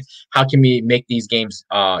excluded, right? How can we make these games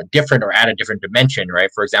different or add a different dimension, right?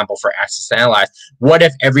 For example, for Axis and Allies, what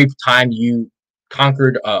if every time you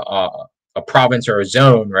conquered a province or a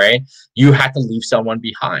zone, right, you had to leave someone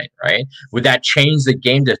behind, right? Would that change the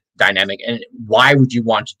game dynamic? And why would you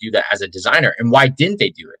want to do that as a designer? And why didn't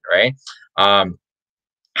they do it, right?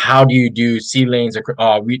 How do you do sea lanes?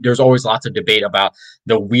 There's always lots of debate about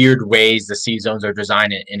the weird ways the sea zones are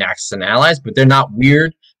designed in Axis and Allies, but they're not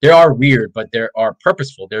weird. They are weird, but they are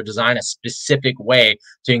purposeful. They're designed a specific way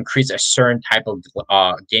to increase a certain type of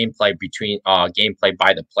gameplay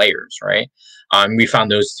by the players, right? We found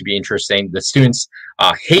those to be interesting. The students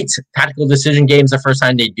hate tactical decision games the first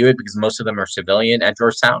time they do it because most of them are civilian at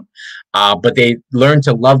Georgetown, but they learn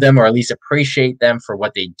to love them, or at least appreciate them for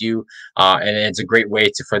what they do, and it's a great way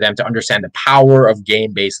for them to understand the power of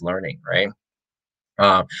game-based learning, right?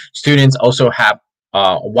 Students also have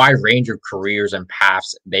a wide range of careers and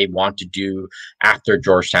paths they want to do after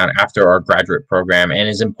Georgetown, after our graduate program, and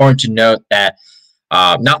it's important to note that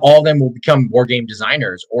not all of them will become war game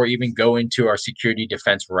designers or even go into our security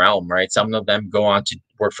defense realm, right? Some of them go on to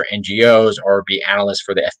work for NGOs or be analysts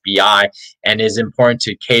for the FBI, and it is important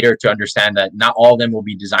to cater to understand that not all of them will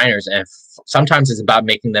be designers, and sometimes it's about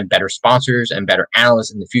making them better sponsors and better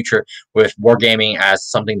analysts in the future, with wargaming as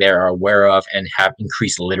something they are aware of and have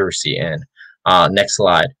increased literacy in. Next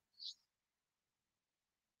slide.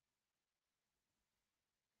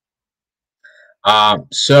 I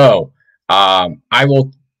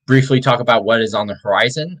will briefly talk about what is on the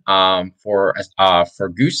horizon for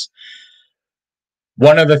GUWS.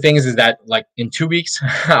 One of the things is that, like, in 2 weeks,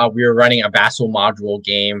 we are running a Vassal module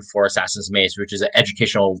game for Assassin's Mace, which is an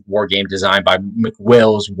educational war game designed by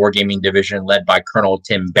McWill's Wargaming division, led by Colonel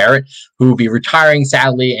Tim Barrett, who will be retiring,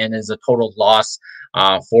 sadly, and is a total loss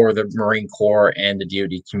for the Marine Corps and the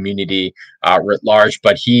DoD community writ large.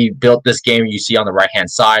 But he built this game you see on the right-hand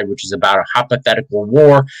side, which is about a hypothetical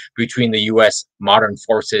war between the U.S. modern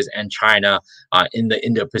forces and China in the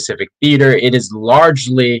Indo-Pacific theater. It is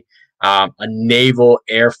largely a naval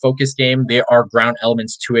air-focused game. There are ground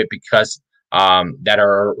elements to it because that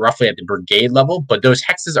are roughly at the brigade level, but those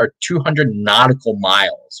hexes are 200 nautical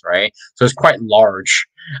miles, right? So it's quite large.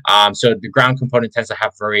 So the ground component tends to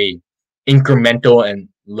have very incremental and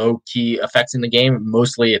low-key effects in the game.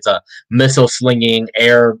 Mostly it's a missile slinging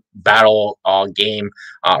air battle game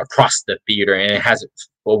across the theater, and it has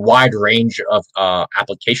a wide range of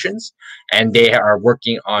applications, and they are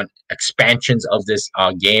working on expansions of this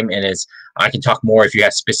game, and I can talk more if you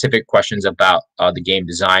have specific questions about the game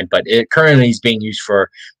design, but it currently is being used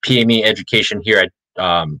for PME education here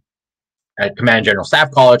at Command General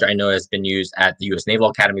Staff College. I know it's been used at the U.S. Naval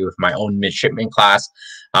Academy with my own midshipman class.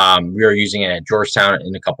 We are using it at Georgetown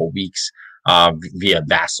in a couple of weeks via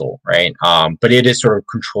Vassal, right? But it is sort of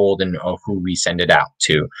controlled in who we send it out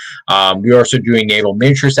to. We're also doing naval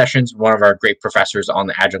miniature sessions. One of our great professors on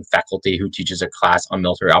the adjunct faculty who teaches a class on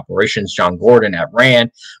military operations, John Gordon at RAND,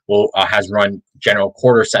 has run general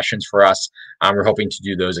quarter sessions for us. We're hoping to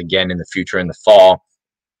do those again in the future in the fall.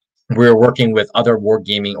 We're working with other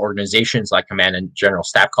wargaming organizations like Command and General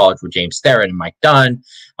Staff College with James Sterrett and Mike Dunn,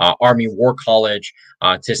 Army War College,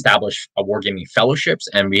 to establish wargaming fellowships.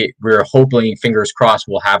 And we're hoping, fingers crossed,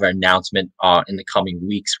 we'll have an announcement in the coming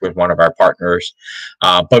weeks with one of our partners.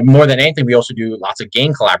 But more than anything, we also do lots of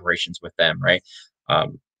game collaborations with them, right?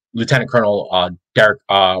 Lieutenant Colonel Derek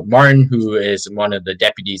Martin, who is one of the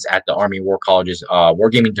deputies at the Army War College's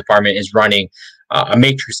Wargaming department, is running a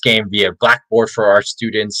Matrix game via Blackboard for our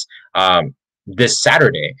students this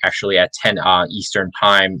Saturday, actually at 10 Eastern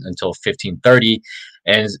time until 15:30.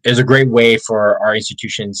 And is a great way for our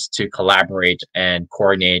institutions to collaborate and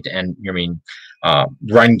coordinate and,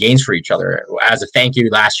 run games for each other. As a thank you,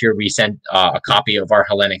 last year we sent a copy of our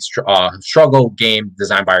Hellenic Struggle game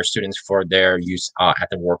designed by our students for their use at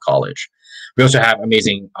the War College. We also have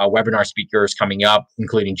amazing webinar speakers coming up,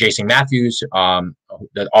 including Jason Matthews,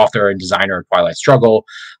 the author and designer of Twilight Struggle,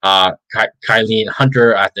 Kylene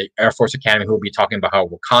Hunter at the Air Force Academy, who will be talking about her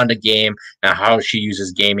Wakanda game and how she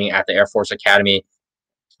uses gaming at the Air Force Academy.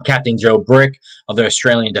 Captain Joe Brick of the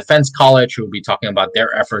Australian Defence College, who will be talking about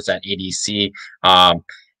their efforts at ADC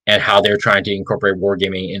and how they're trying to incorporate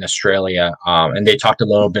wargaming in Australia. And they talked a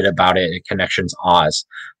little bit about it at Connections Oz.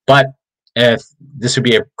 But if this would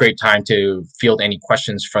be a great time to field any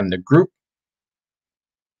questions from the group.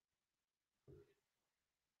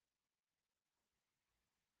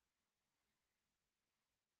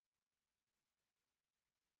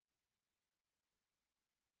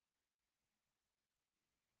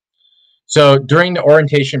 So during the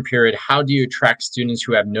orientation period, how do you attract students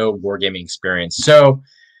who have no wargaming experience? So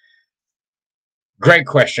great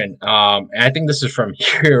question. And I think this is from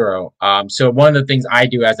Hero. So one of the things I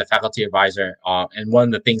do as a faculty advisor, and one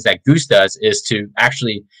of the things that GUWS does, is to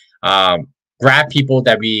actually grab people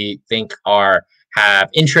that we think have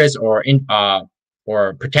interest or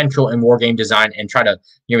potential in wargame design and try to,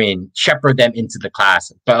 shepherd them into the class.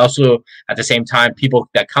 But also at the same time, people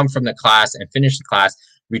that come from the class and finish the class,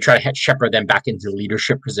 we try to shepherd them back into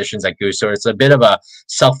leadership positions at GUWS. So it's a bit of a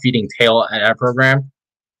self-feeding tail at our program.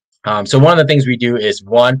 So one of the things we do is,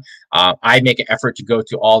 one, I make an effort to go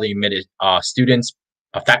to all the admitted students,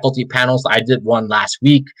 faculty panels. I did one last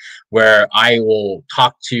week where I will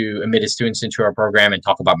talk to admitted students into our program and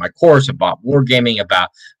talk about my course, about wargaming,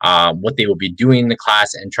 about what they will be doing in the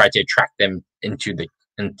class, and try to attract them into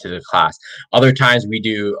the class. Other times we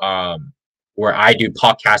do where I do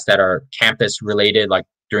podcasts that are campus related, like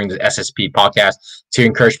during the SSP podcast, to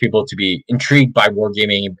encourage people to be intrigued by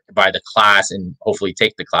wargaming, by the class, and hopefully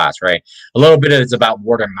take the class, right? A little bit of it's about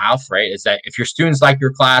word of mouth, right? Is that if your students like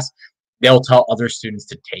your class, they'll tell other students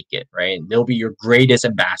to take it, right? They'll be your greatest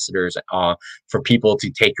ambassadors for people to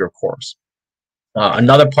take your course.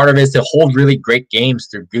 Another part of it is to hold really great games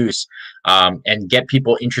through GUWS and get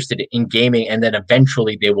people interested in gaming, and then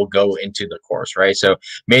eventually they will go into the course, right? So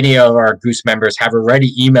many of our GUWS members have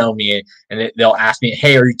already emailed me and they'll ask me,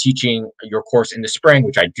 hey, are you teaching your course in the spring?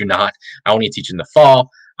 Which I do not. I only teach in the fall.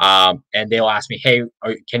 And they'll ask me, hey,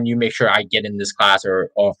 can you make sure I get in this class, or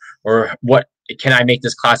what can I make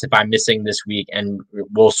this class if I'm missing this week? And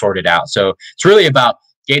we'll sort it out. So it's really about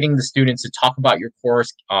getting the students to talk about your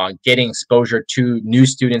course, getting exposure to new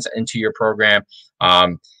students into your program,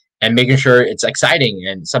 and making sure it's exciting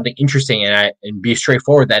and something interesting, and be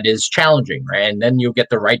straightforward that is challenging, right? And then you'll get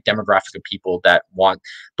the right demographic of people that want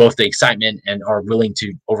both the excitement and are willing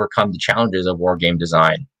to overcome the challenges of war game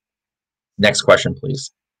design. Next question,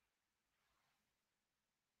 please.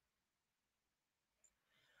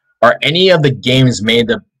 Are any of the games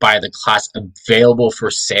made by the class available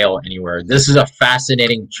for sale anywhere? This is a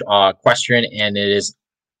fascinating question, and it is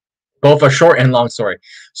both a short and long story.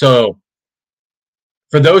 So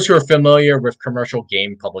for those who are familiar with commercial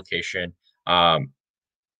game publication,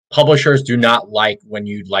 publishers do not like when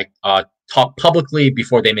you talk publicly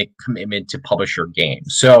before they make a commitment to publish your game.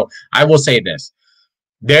 So I will say this.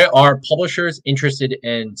 There are publishers interested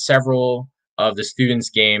in several of the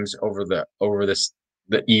students' games over the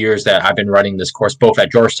years that I've been running this course, both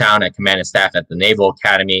at Georgetown, at Command and Staff, at the Naval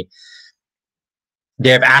Academy. They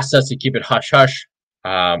have asked us to keep it hush-hush,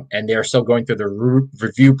 and they're still going through the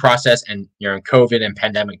review process, and COVID and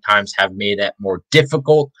pandemic times have made it more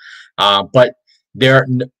difficult. So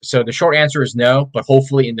the short answer is no, but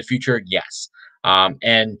hopefully in the future, yes.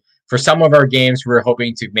 And for some of our games, we're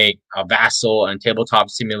hoping to make a Vassal and Tabletop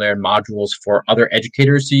Simulator modules for other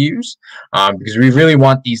educators to use, because we really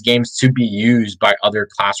want these games to be used by other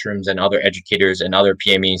classrooms and other educators and other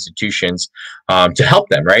PME institutions to help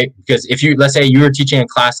them, right? Because if let's say you were teaching a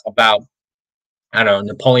class about, I don't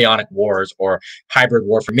know, Napoleonic Wars or hybrid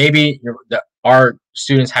warfare, maybe our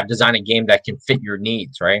students have designed a game that can fit your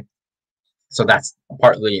needs, right? So that's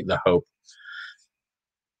partly the hope.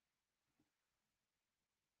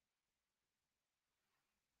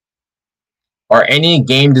 Are any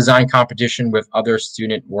game design competition with other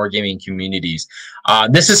student wargaming communities?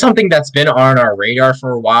 This is something that's been on our radar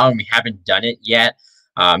for a while, and we haven't done it yet,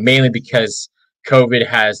 mainly because COVID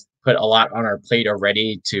has put a lot on our plate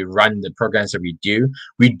already to run the programs that we do.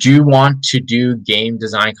 We do want to do game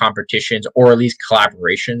design competitions or at least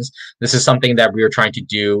collaborations. This is something that we are trying to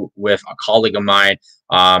do with a colleague of mine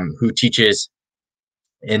who teaches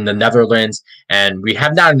in the Netherlands, and we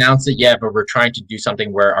have not announced it yet, but we're trying to do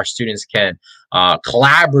something where our students can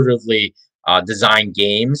collaboratively design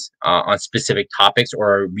games on specific topics,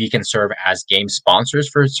 or we can serve as game sponsors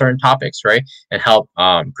for certain topics, right? And help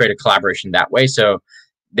create a collaboration that way. So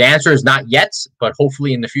the answer is not yet, but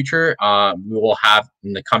hopefully in the future, we will have,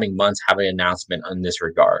 in the coming months, have an announcement in this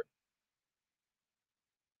regard.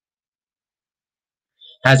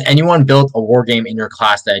 Has anyone built a war game in your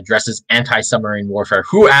class that addresses anti-submarine warfare?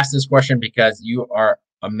 Who asked this question? Because you are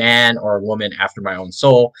a man or a woman after my own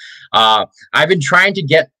soul. I've been trying to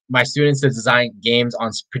get my students to design games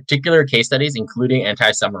on particular case studies, including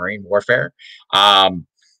anti-submarine warfare,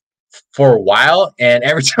 for a while. And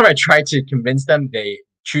every time I try to convince them, they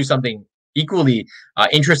choose something equally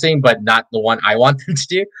interesting, but not the one I want them to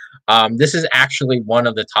do. This is actually one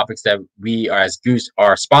of the topics that we as GUWS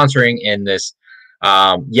are sponsoring in this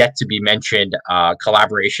yet to be mentioned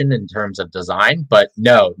collaboration in terms of design. But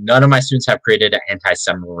no, none of my students have created an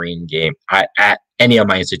anti-submarine game at any of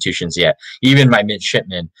my institutions yet, even my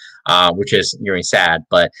midshipmen, which is really sad.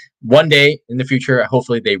 But one day in the future,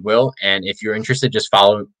 hopefully they will. And if you're interested, just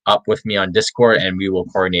follow up with me on Discord and we will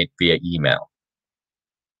coordinate via email.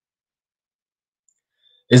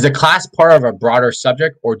 Is the class part of a broader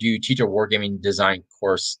subject, or do you teach a wargaming design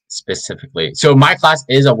course specifically? So my class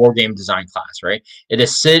is a wargame design class, right? It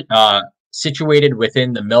is situated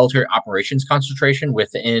within the military operations concentration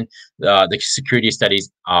within the security studies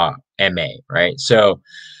MA, right? So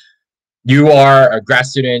you are a grad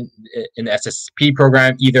student in the SSP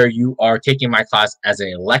program. Either you are taking my class as an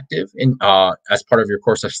elective as part of your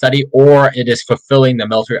course of study, or it is fulfilling the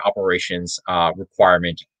military operations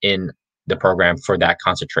requirement in the program for that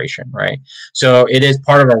concentration, right? So it is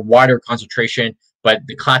part of a wider concentration, but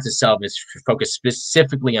the class itself is focused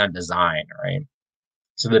specifically on design, right?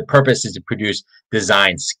 So the purpose is to produce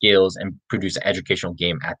design skills and produce an educational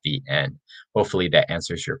game at the end. Hopefully that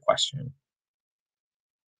answers your question.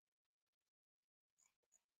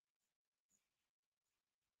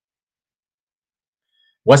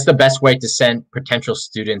 What's the best way to send potential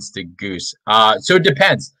students to GUWS? So it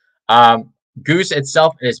depends. GUWS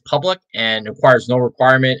itself is public and requires no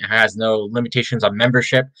requirement. It has no limitations on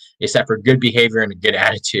membership except for good behavior and a good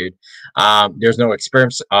attitude. There's no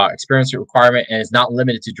experience requirement, and it's not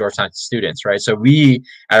limited to Georgetown students, right? So we,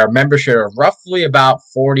 at our membership, are roughly about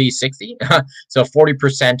 40-60. So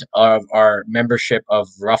 40% of our membership of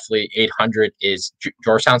roughly 800 is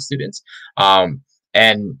Georgetown students. And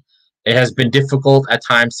it has been difficult at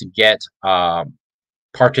times to get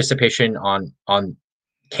participation on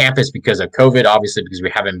campus because of COVID, obviously, because we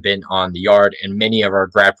haven't been on the yard, and many of our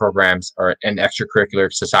grad programs and extracurricular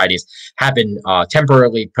societies have been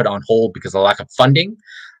temporarily put on hold because of lack of funding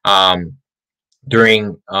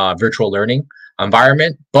during virtual learning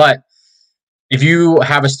environment. But if you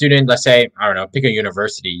have a student, let's say, I don't know, pick a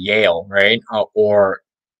university, Yale, right, or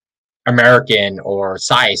American or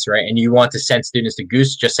SAIS, right, and you want to send students to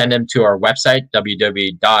GUWS, just send them to our website,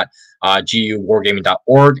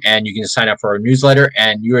 www.guwargaming.org, and you can sign up for our newsletter,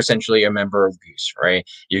 and you're essentially a member of GUWS, right?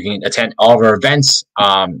 You can attend all of our events.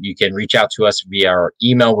 You can reach out to us via our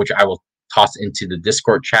email, which I will toss into the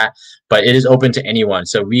Discord chat, but it is open to anyone.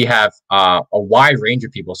 So we have a wide range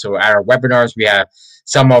of people. So at our webinars, we have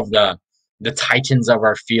some of the titans of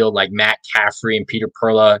our field, like Matt Caffrey and Peter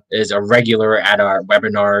Perla is a regular at our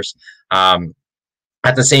webinars.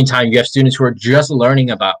 At the same time, you have students who are just learning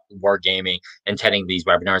about wargaming and attending these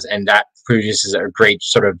webinars, and that produces a great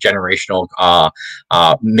sort of generational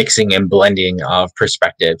mixing and blending of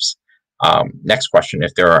perspectives. Next question,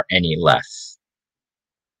 if there are any left.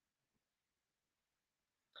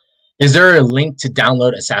 Is there a link to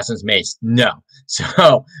download Assassin's Mace? No.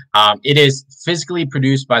 So it is physically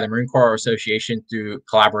produced by the Marine Corps Association through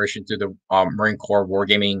collaboration through the Marine Corps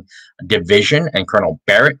Wargaming Division and Colonel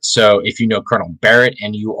Barrett. So if you know Colonel Barrett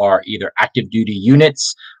and you are either active duty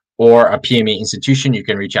units or a PMA institution, you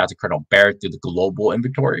can reach out to Colonel Barrett through the global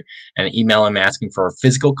inventory and email him asking for a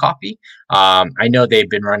physical copy. I know they've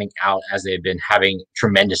been running out as they've been having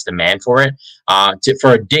tremendous demand for it.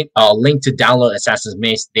 For a link to download Assassin's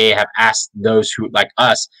Mace, they have asked those who, like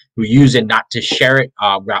us, who use it not to share it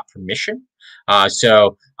without permission.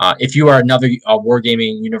 So if you are another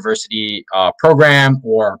Wargaming University program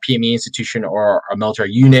or PME institution or a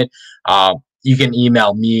military unit, you can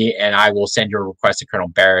email me and I will send your request to Colonel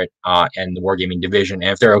Barrett and the Wargaming Division.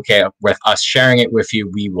 And if they're okay with us sharing it with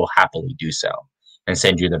you, we will happily do so and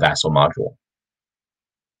send you the Vassal module.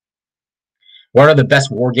 What are the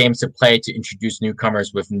best war games to play to introduce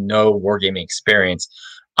newcomers with no wargaming experience?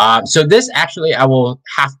 So this actually, I will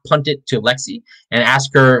half punt it to Lexi and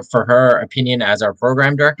ask her for her opinion as our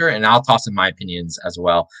program director, and I'll toss in my opinions as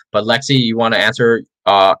well. But Lexi, you want to answer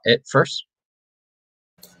it first?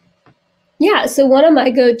 Yeah, so one of my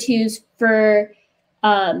go-tos for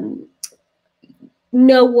no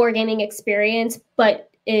wargaming experience, but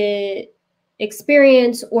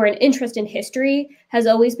experience or an interest in history has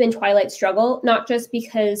always been Twilight Struggle, not just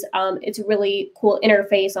because it's a really cool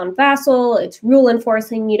interface on Vassal, it's rule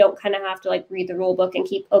enforcing, you don't kind of have to like read the rule book and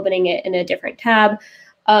keep opening it in a different tab.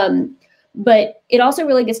 But it also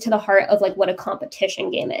really gets to the heart of like what a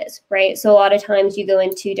competition game is, right? So a lot of times you go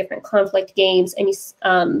into different conflict games and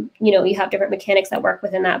you have different mechanics that work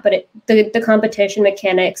within that, but the competition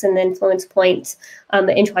mechanics and the influence points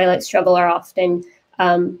in Twilight Struggle are often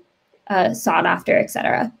sought after,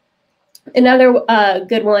 etc. Another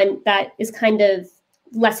good one that is kind of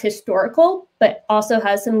less historical, but also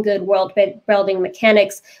has some good world building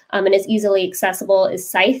mechanics and is easily accessible is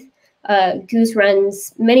Scythe. GUWS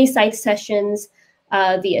runs many Scythe sessions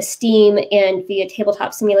via Steam and via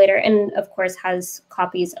Tabletop Simulator, and of course has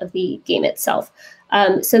copies of the game itself.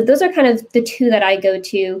 So those are kind of the two that I go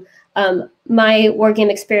to. My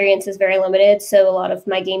wargame experience is very limited, so a lot of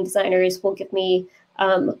my game designers will give me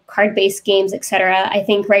card-based games, etc. I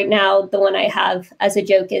think right now the one I have as a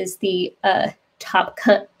joke is the Top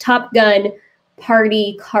Gun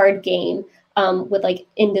party card game with like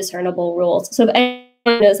indiscernible rules. So if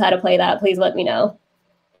anyone knows how to play that, please let me know.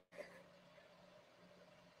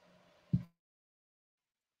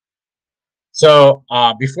 So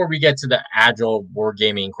before we get to the agile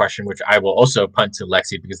wargaming question, which I will also punt to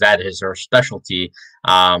Lexi because that is her specialty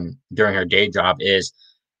during her day job, is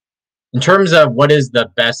in terms of what is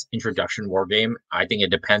the best introduction war game, I think it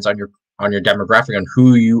depends on your demographic, on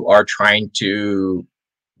who you are trying to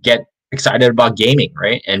get excited about gaming,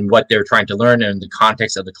 right? And what they're trying to learn in the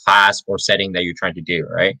context of the class or setting that you're trying to do,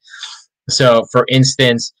 right? So for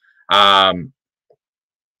instance, I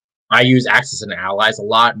use Axis and Allies a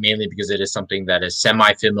lot, mainly because it is something that is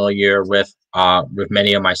semi-familiar with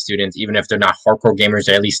many of my students. Even if they're not hardcore gamers,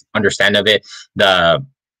 they at least understand of it.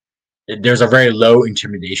 There's a very low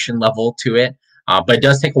intimidation level to it, but it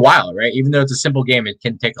does take a while, right? Even though it's a simple game, it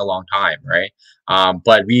can take a long time, right?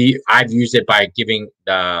 But I've used it by giving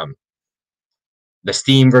the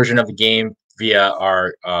Steam version of the game via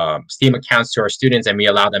our Steam accounts to our students, and we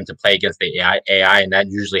allow them to play against the AI, and that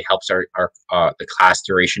usually helps the class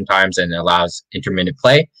duration times and allows intermittent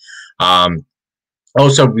play.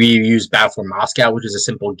 Also, we use Battle for Moscow, which is a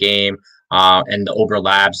simple game, and the Ober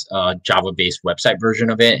Labs Java-based website version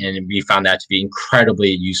of it, and we found that to be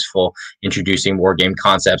incredibly useful introducing war game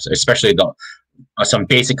concepts, especially some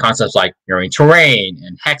basic concepts like terrain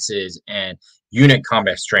and hexes and unit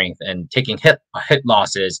combat strength and taking hit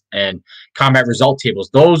losses and combat result tables.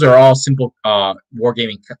 Those are all simple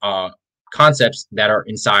wargaming concepts that are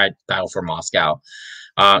inside Battle for Moscow.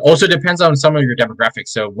 Also depends on some of your demographics.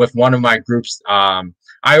 So with one of my groups,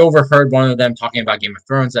 I overheard one of them talking about Game of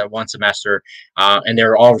Thrones at one semester, and they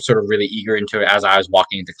were all sort of really eager into it as I was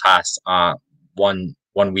walking into class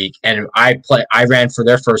one week, and I ran for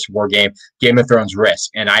their first war game, Game of Thrones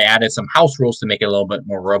Risk, and I added some house rules to make it a little bit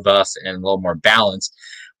more robust and a little more balanced.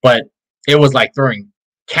 But it was like throwing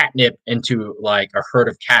catnip into like a herd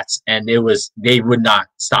of cats, and they would not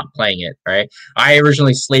stop playing it, right? I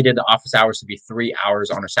originally slated the office hours to be 3 hours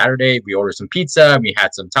on a Saturday. We ordered some pizza, we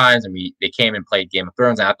had some times, and they came and played Game of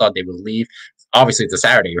Thrones, and I thought they would leave. Obviously it's a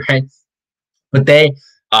Saturday, right? But they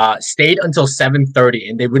stayed until 7:30,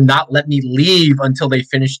 and they would not let me leave until they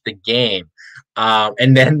finished the game.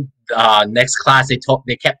 And then next class,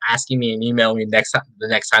 they kept asking me and emailing me the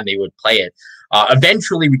next time they would play it.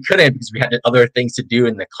 Eventually, we couldn't because we had other things to do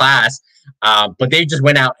in the class. But they just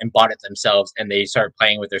went out and bought it themselves, and they started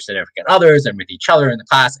playing with their significant others and with each other in the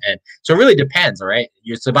class. And so it really depends, all right?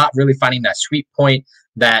 It's about really finding that sweet point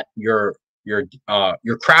that your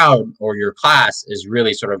crowd or your class is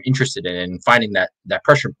really sort of interested in, and finding that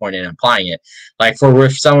pressure point and applying it. Like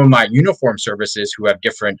with some of my uniform services who have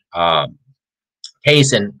different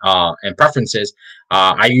tastes and preferences,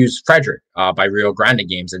 I use Frederick by Rio Grande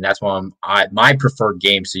Games, and that's one of my preferred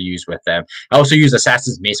games to use with them. I also use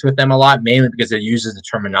Assassin's Mace with them a lot, mainly because it uses the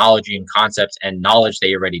terminology and concepts and knowledge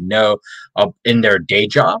they already know in their day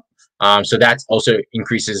job. So that also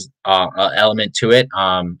increases an element to it.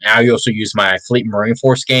 I also use my Fleet Marine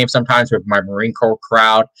Force game sometimes with my Marine Corps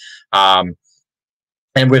crowd.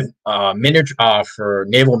 And with for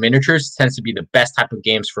naval miniatures, it tends to be the best type of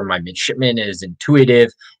games for my midshipmen. It is intuitive,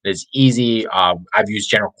 it is easy. I've used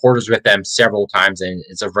general quarters with them several times, and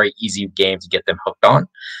it's a very easy game to get them hooked on,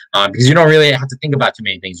 because you don't really have to think about too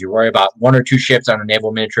many things. You worry about one or two ships on a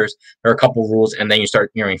naval miniatures. There are a couple rules, and then you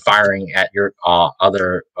start firing at your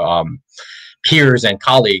other peers and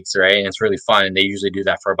colleagues, right? And it's really fun. And they usually do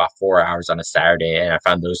that for about 4 hours on a Saturday, and I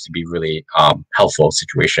found those to be really helpful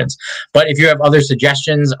situations. But if you have other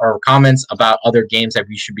suggestions or comments about other games that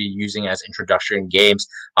we should be using as introduction games,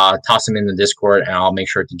 toss them in the Discord, and I'll make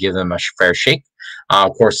sure to give them a fair shake,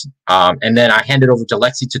 of course. And then I hand it over to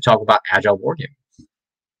Lexi to talk about Agile Wargaming.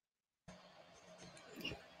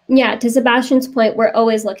 Yeah, to Sebastian's point, we're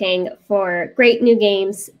always looking for great new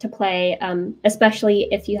games to play, especially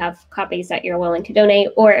if you have copies that you're willing to donate,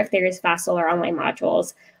 or if there's Vassal or online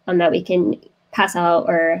modules that we can pass out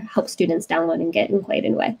or help students download and get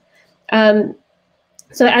acquainted with.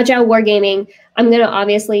 So Agile Wargaming, I'm going to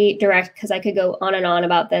obviously direct, because I could go on and on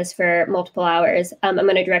about this for multiple hours. I'm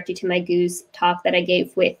going to direct you to my GUWS talk that I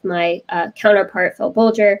gave with my counterpart, Phil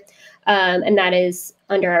Bolger, and that is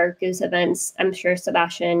under our GUWS events. I'm sure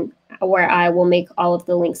Sebastian or I will make all of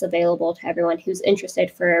the links available to everyone who's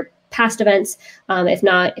interested for past events. If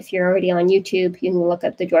not, if you're already on YouTube, you can look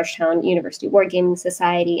up the Georgetown University Wargaming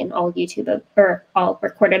Society, and all YouTube or all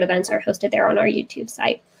recorded events are hosted there on our YouTube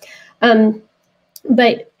site.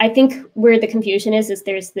 But I think where the confusion is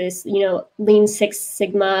there's this, Lean Six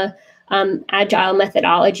Sigma agile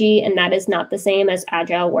methodology, and that is not the same as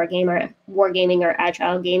agile wargaming or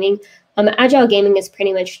agile gaming. Agile gaming is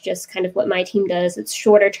pretty much just kind of what my team does. It's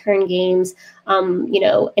shorter turn games,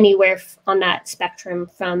 anywhere on that spectrum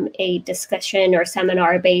from a discussion or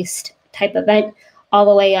seminar based type event all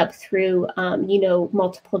the way up through,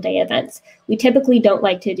 multiple day events. We typically don't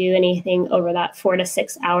like to do anything over that 4 to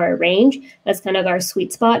 6 hour range. That's kind of our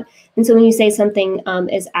sweet spot. And so when you say something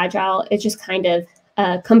is agile, it's just kind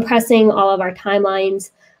of compressing all of our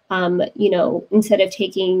timelines. Instead of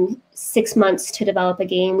taking 6 months to develop a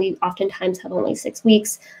game, we oftentimes have only 6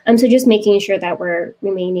 weeks. So just making sure that we're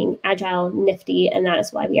remaining agile, nifty, and that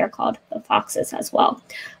is why we are called the Foxes as well.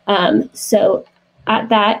 So at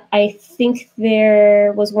that, I think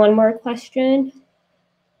there was one more question.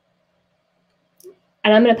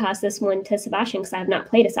 And I'm going to pass this one to Sebastian because I have not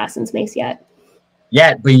played Assassin's Mace yet.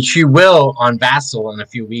 Yeah, but she will on Vassal in a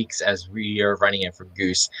few weeks as we are running it for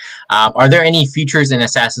GUWS. Are there any features in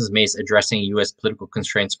Assassin's Mace addressing U.S. political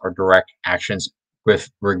constraints or direct actions with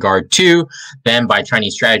regard to them by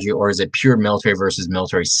Chinese strategy, or is it pure military versus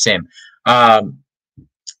military sim?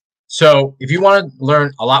 So if you want to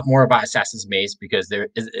learn a lot more about Assassin's Mace, because there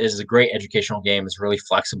is a great educational game, it's really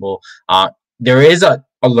flexible. There is a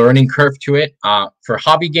learning curve to it. For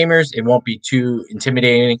hobby gamers, it won't be too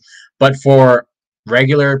intimidating, but for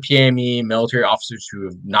regular PME military officers who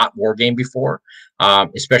have not wargamed before,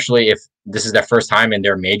 especially if this is their first time in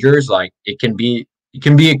their majors, like it can be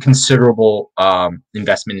a considerable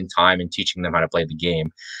investment in time in teaching them how to play the game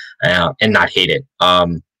and not hate it.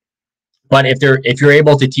 But if you're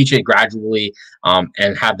able to teach it gradually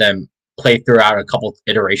and have them play throughout a couple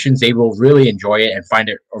iterations, they will really enjoy it and find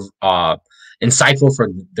it insightful for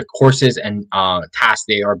the courses and tasks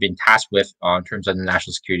they are being tasked with in terms of the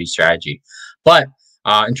national security strategy. But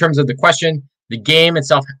in terms of the question, the game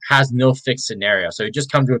itself has no fixed scenario. So it just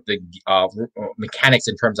comes with the mechanics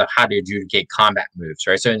in terms of how to adjudicate combat moves,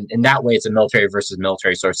 right? So in that way, it's a military versus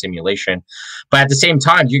military sort of simulation. But at the same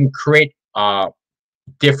time, you can create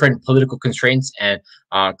different political constraints and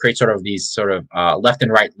create sort of these sort of left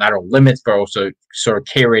and right lateral limits, but also sort of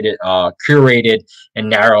curated and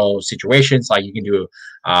narrow situations. Like you can do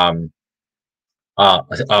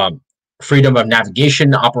freedom of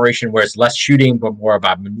navigation operation where it's less shooting but more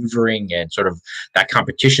about maneuvering and sort of that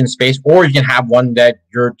competition space, or you can have one that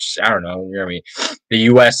you're just, I don't know, the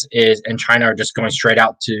US and China are just going straight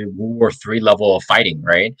out to World War III level of fighting,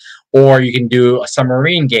 right? Or you can do a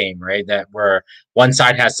submarine game, right, that where one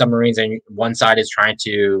side has submarines and one side is trying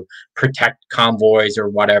to protect convoys or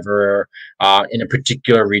whatever in a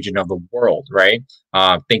particular region of the world, right?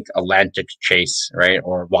 Think Atlantic Chase, right,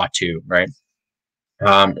 or Watu, right?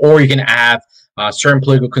 Or you can have certain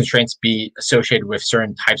political constraints be associated with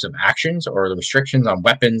certain types of actions or the restrictions on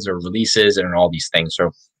weapons or releases and all these things. So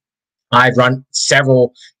I've run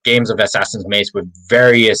several games of Assassin's Mace with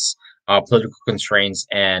various political constraints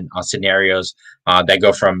and scenarios that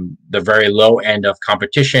go from the very low end of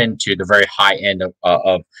competition to the very high end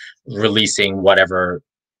of releasing whatever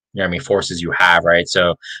forces you have, right?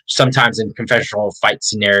 So sometimes in conventional fight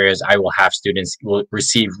scenarios, I will have students will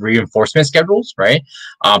receive reinforcement schedules, right?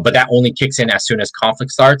 But that only kicks in as soon as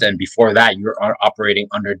conflict starts, and before that, you're operating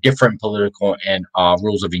under different political and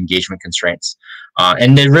rules of engagement constraints.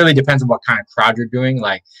 And it really depends on what kind of crowd you're doing.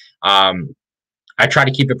 Like, I try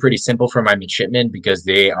to keep it pretty simple for my midshipmen because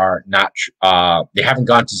they are not, they haven't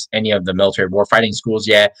gone to any of the military warfighting schools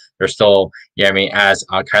yet. They're still, as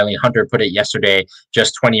Kylie Hunter put it yesterday,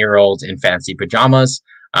 just 20-year-olds in fancy pajamas.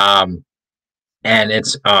 And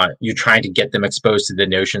it's you're trying to get them exposed to the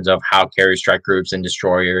notions of how carrier strike groups and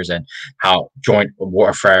destroyers and how joint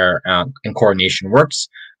warfare and coordination works.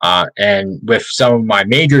 And with some of my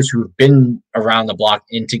majors who've been around the block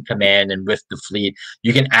into command and with the fleet,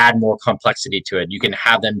 you can add more complexity to it. You can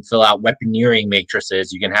have them fill out weaponeering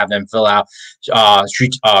matrices. You can have them fill out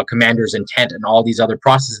commander's intent and all these other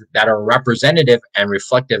processes that are representative and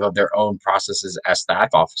reflective of their own processes as staff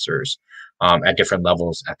officers at different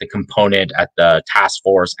levels, at the component, at the task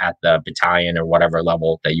force, at the battalion, or whatever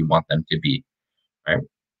level that you want them to be. Right?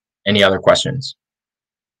 Any other questions?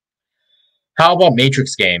 How about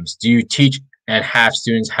matrix games? Do you teach and have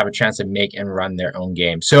students have a chance to make and run their own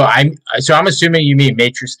games? So I'm assuming you mean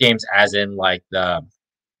matrix games as in like the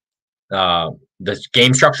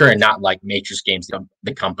game structure and not like matrix games,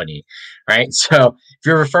 the company, right? So if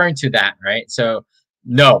you're referring to that, right? So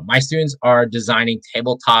no, my students are designing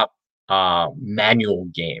tabletop manual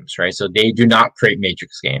games, right? So they do not create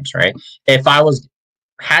matrix games, right? If I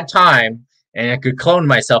had time and I could clone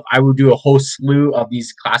myself, I would do a whole slew of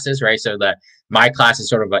these classes, right? So that my class is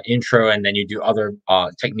sort of an intro, and then you do other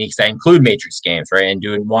techniques that include matrix games, right? And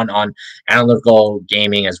doing one on analytical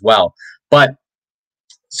gaming as well. But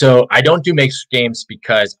so I don't do matrix games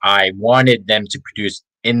because I wanted them to produce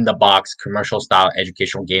in-the-box commercial style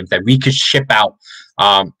educational games that we could ship out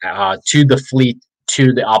to the fleet,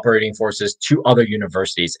 to the operating forces, to other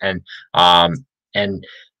universities, and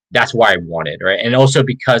that's why I wanted, right? And also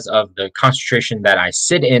because of the concentration that I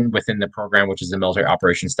sit in within the program, which is the military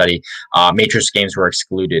operations study, matrix games were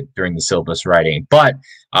excluded during the syllabus writing. But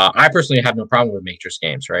I personally have no problem with matrix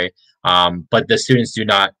games, right? But the students do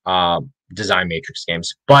not design matrix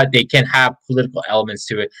games, but they can have political elements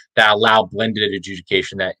to it that allow blended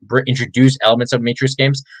adjudication, that introduce elements of matrix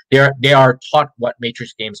games. They are taught what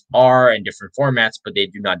matrix games are in different formats, but they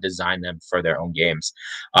do not design them for their own games.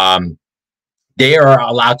 They are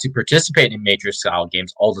allowed to participate in matrix style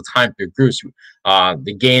games all the time through GUWS.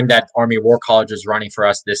 The game that Army War College is running for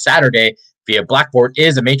us this Saturday via Blackboard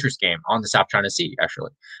is a matrix game on the South China Sea,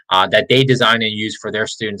 actually, that they design and use for their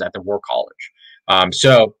students at the War College.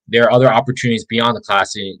 So there are other opportunities beyond the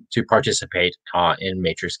class to participate in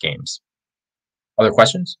matrix games. Other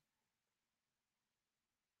questions?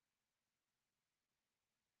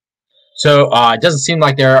 So it doesn't seem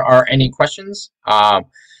like there are any questions.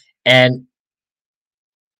 And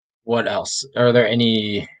what else? Are there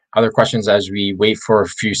any other questions as we wait for a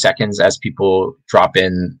few seconds as people drop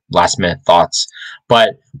in last minute thoughts?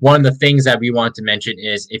 But one of the things that we want to mention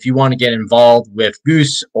is if you want to get involved with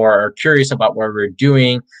GUWS or are curious about what we're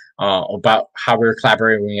doing, about how we're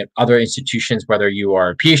collaborating with other institutions, whether you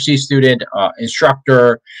are a PhD student,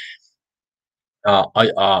 instructor,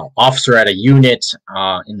 officer at a unit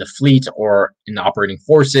in the fleet or in the operating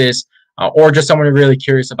forces, or just someone really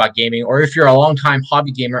curious about gaming, or if you're a longtime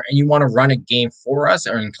hobby gamer and you want to run a game for us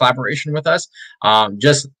or in collaboration with us,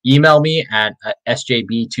 just email me at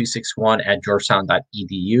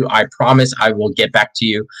sjb261@georgetown.edu. I promise I will get back to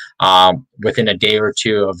you within a day or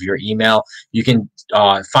two of your email. You can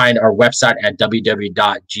find our website at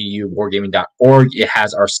www.guwargaming.org. It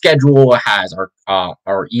has our schedule, it has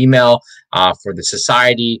our email for the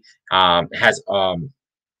society, it has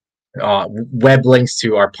web links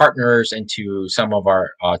to our partners and to some of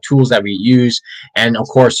our tools that we use. And of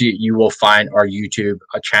course, you will find our YouTube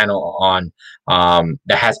channel on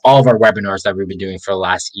that has all of our webinars that we've been doing for the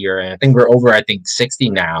last year. And I think we're over, 60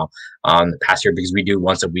 now the past year, because we do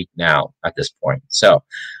once a week now at this point. So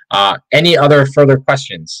any other further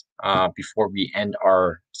questions before we end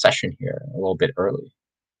our session here a little bit early?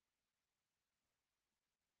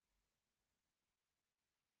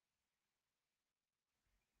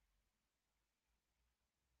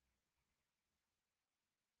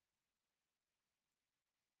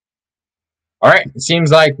 All right, it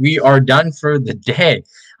seems like we are done for the day.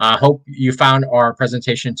 Hope you found our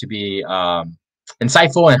presentation to be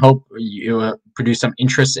insightful, and hope you produce some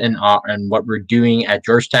interest in what we're doing at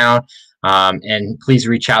Georgetown. And please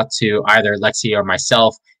reach out to either Lexi or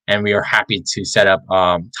myself, and we are happy to set up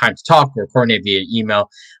time to talk or coordinate via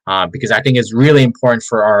email, because I think it's really important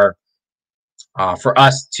for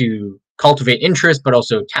us to cultivate interest, but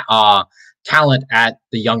also talent at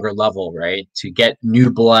the younger level, right? To get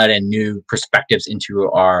new blood and new perspectives into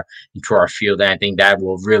our field. And I think that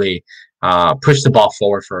will really push the ball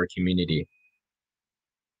forward for our community.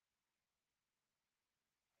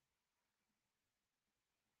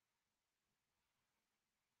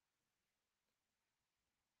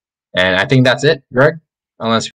 And I think that's it, Greg, unless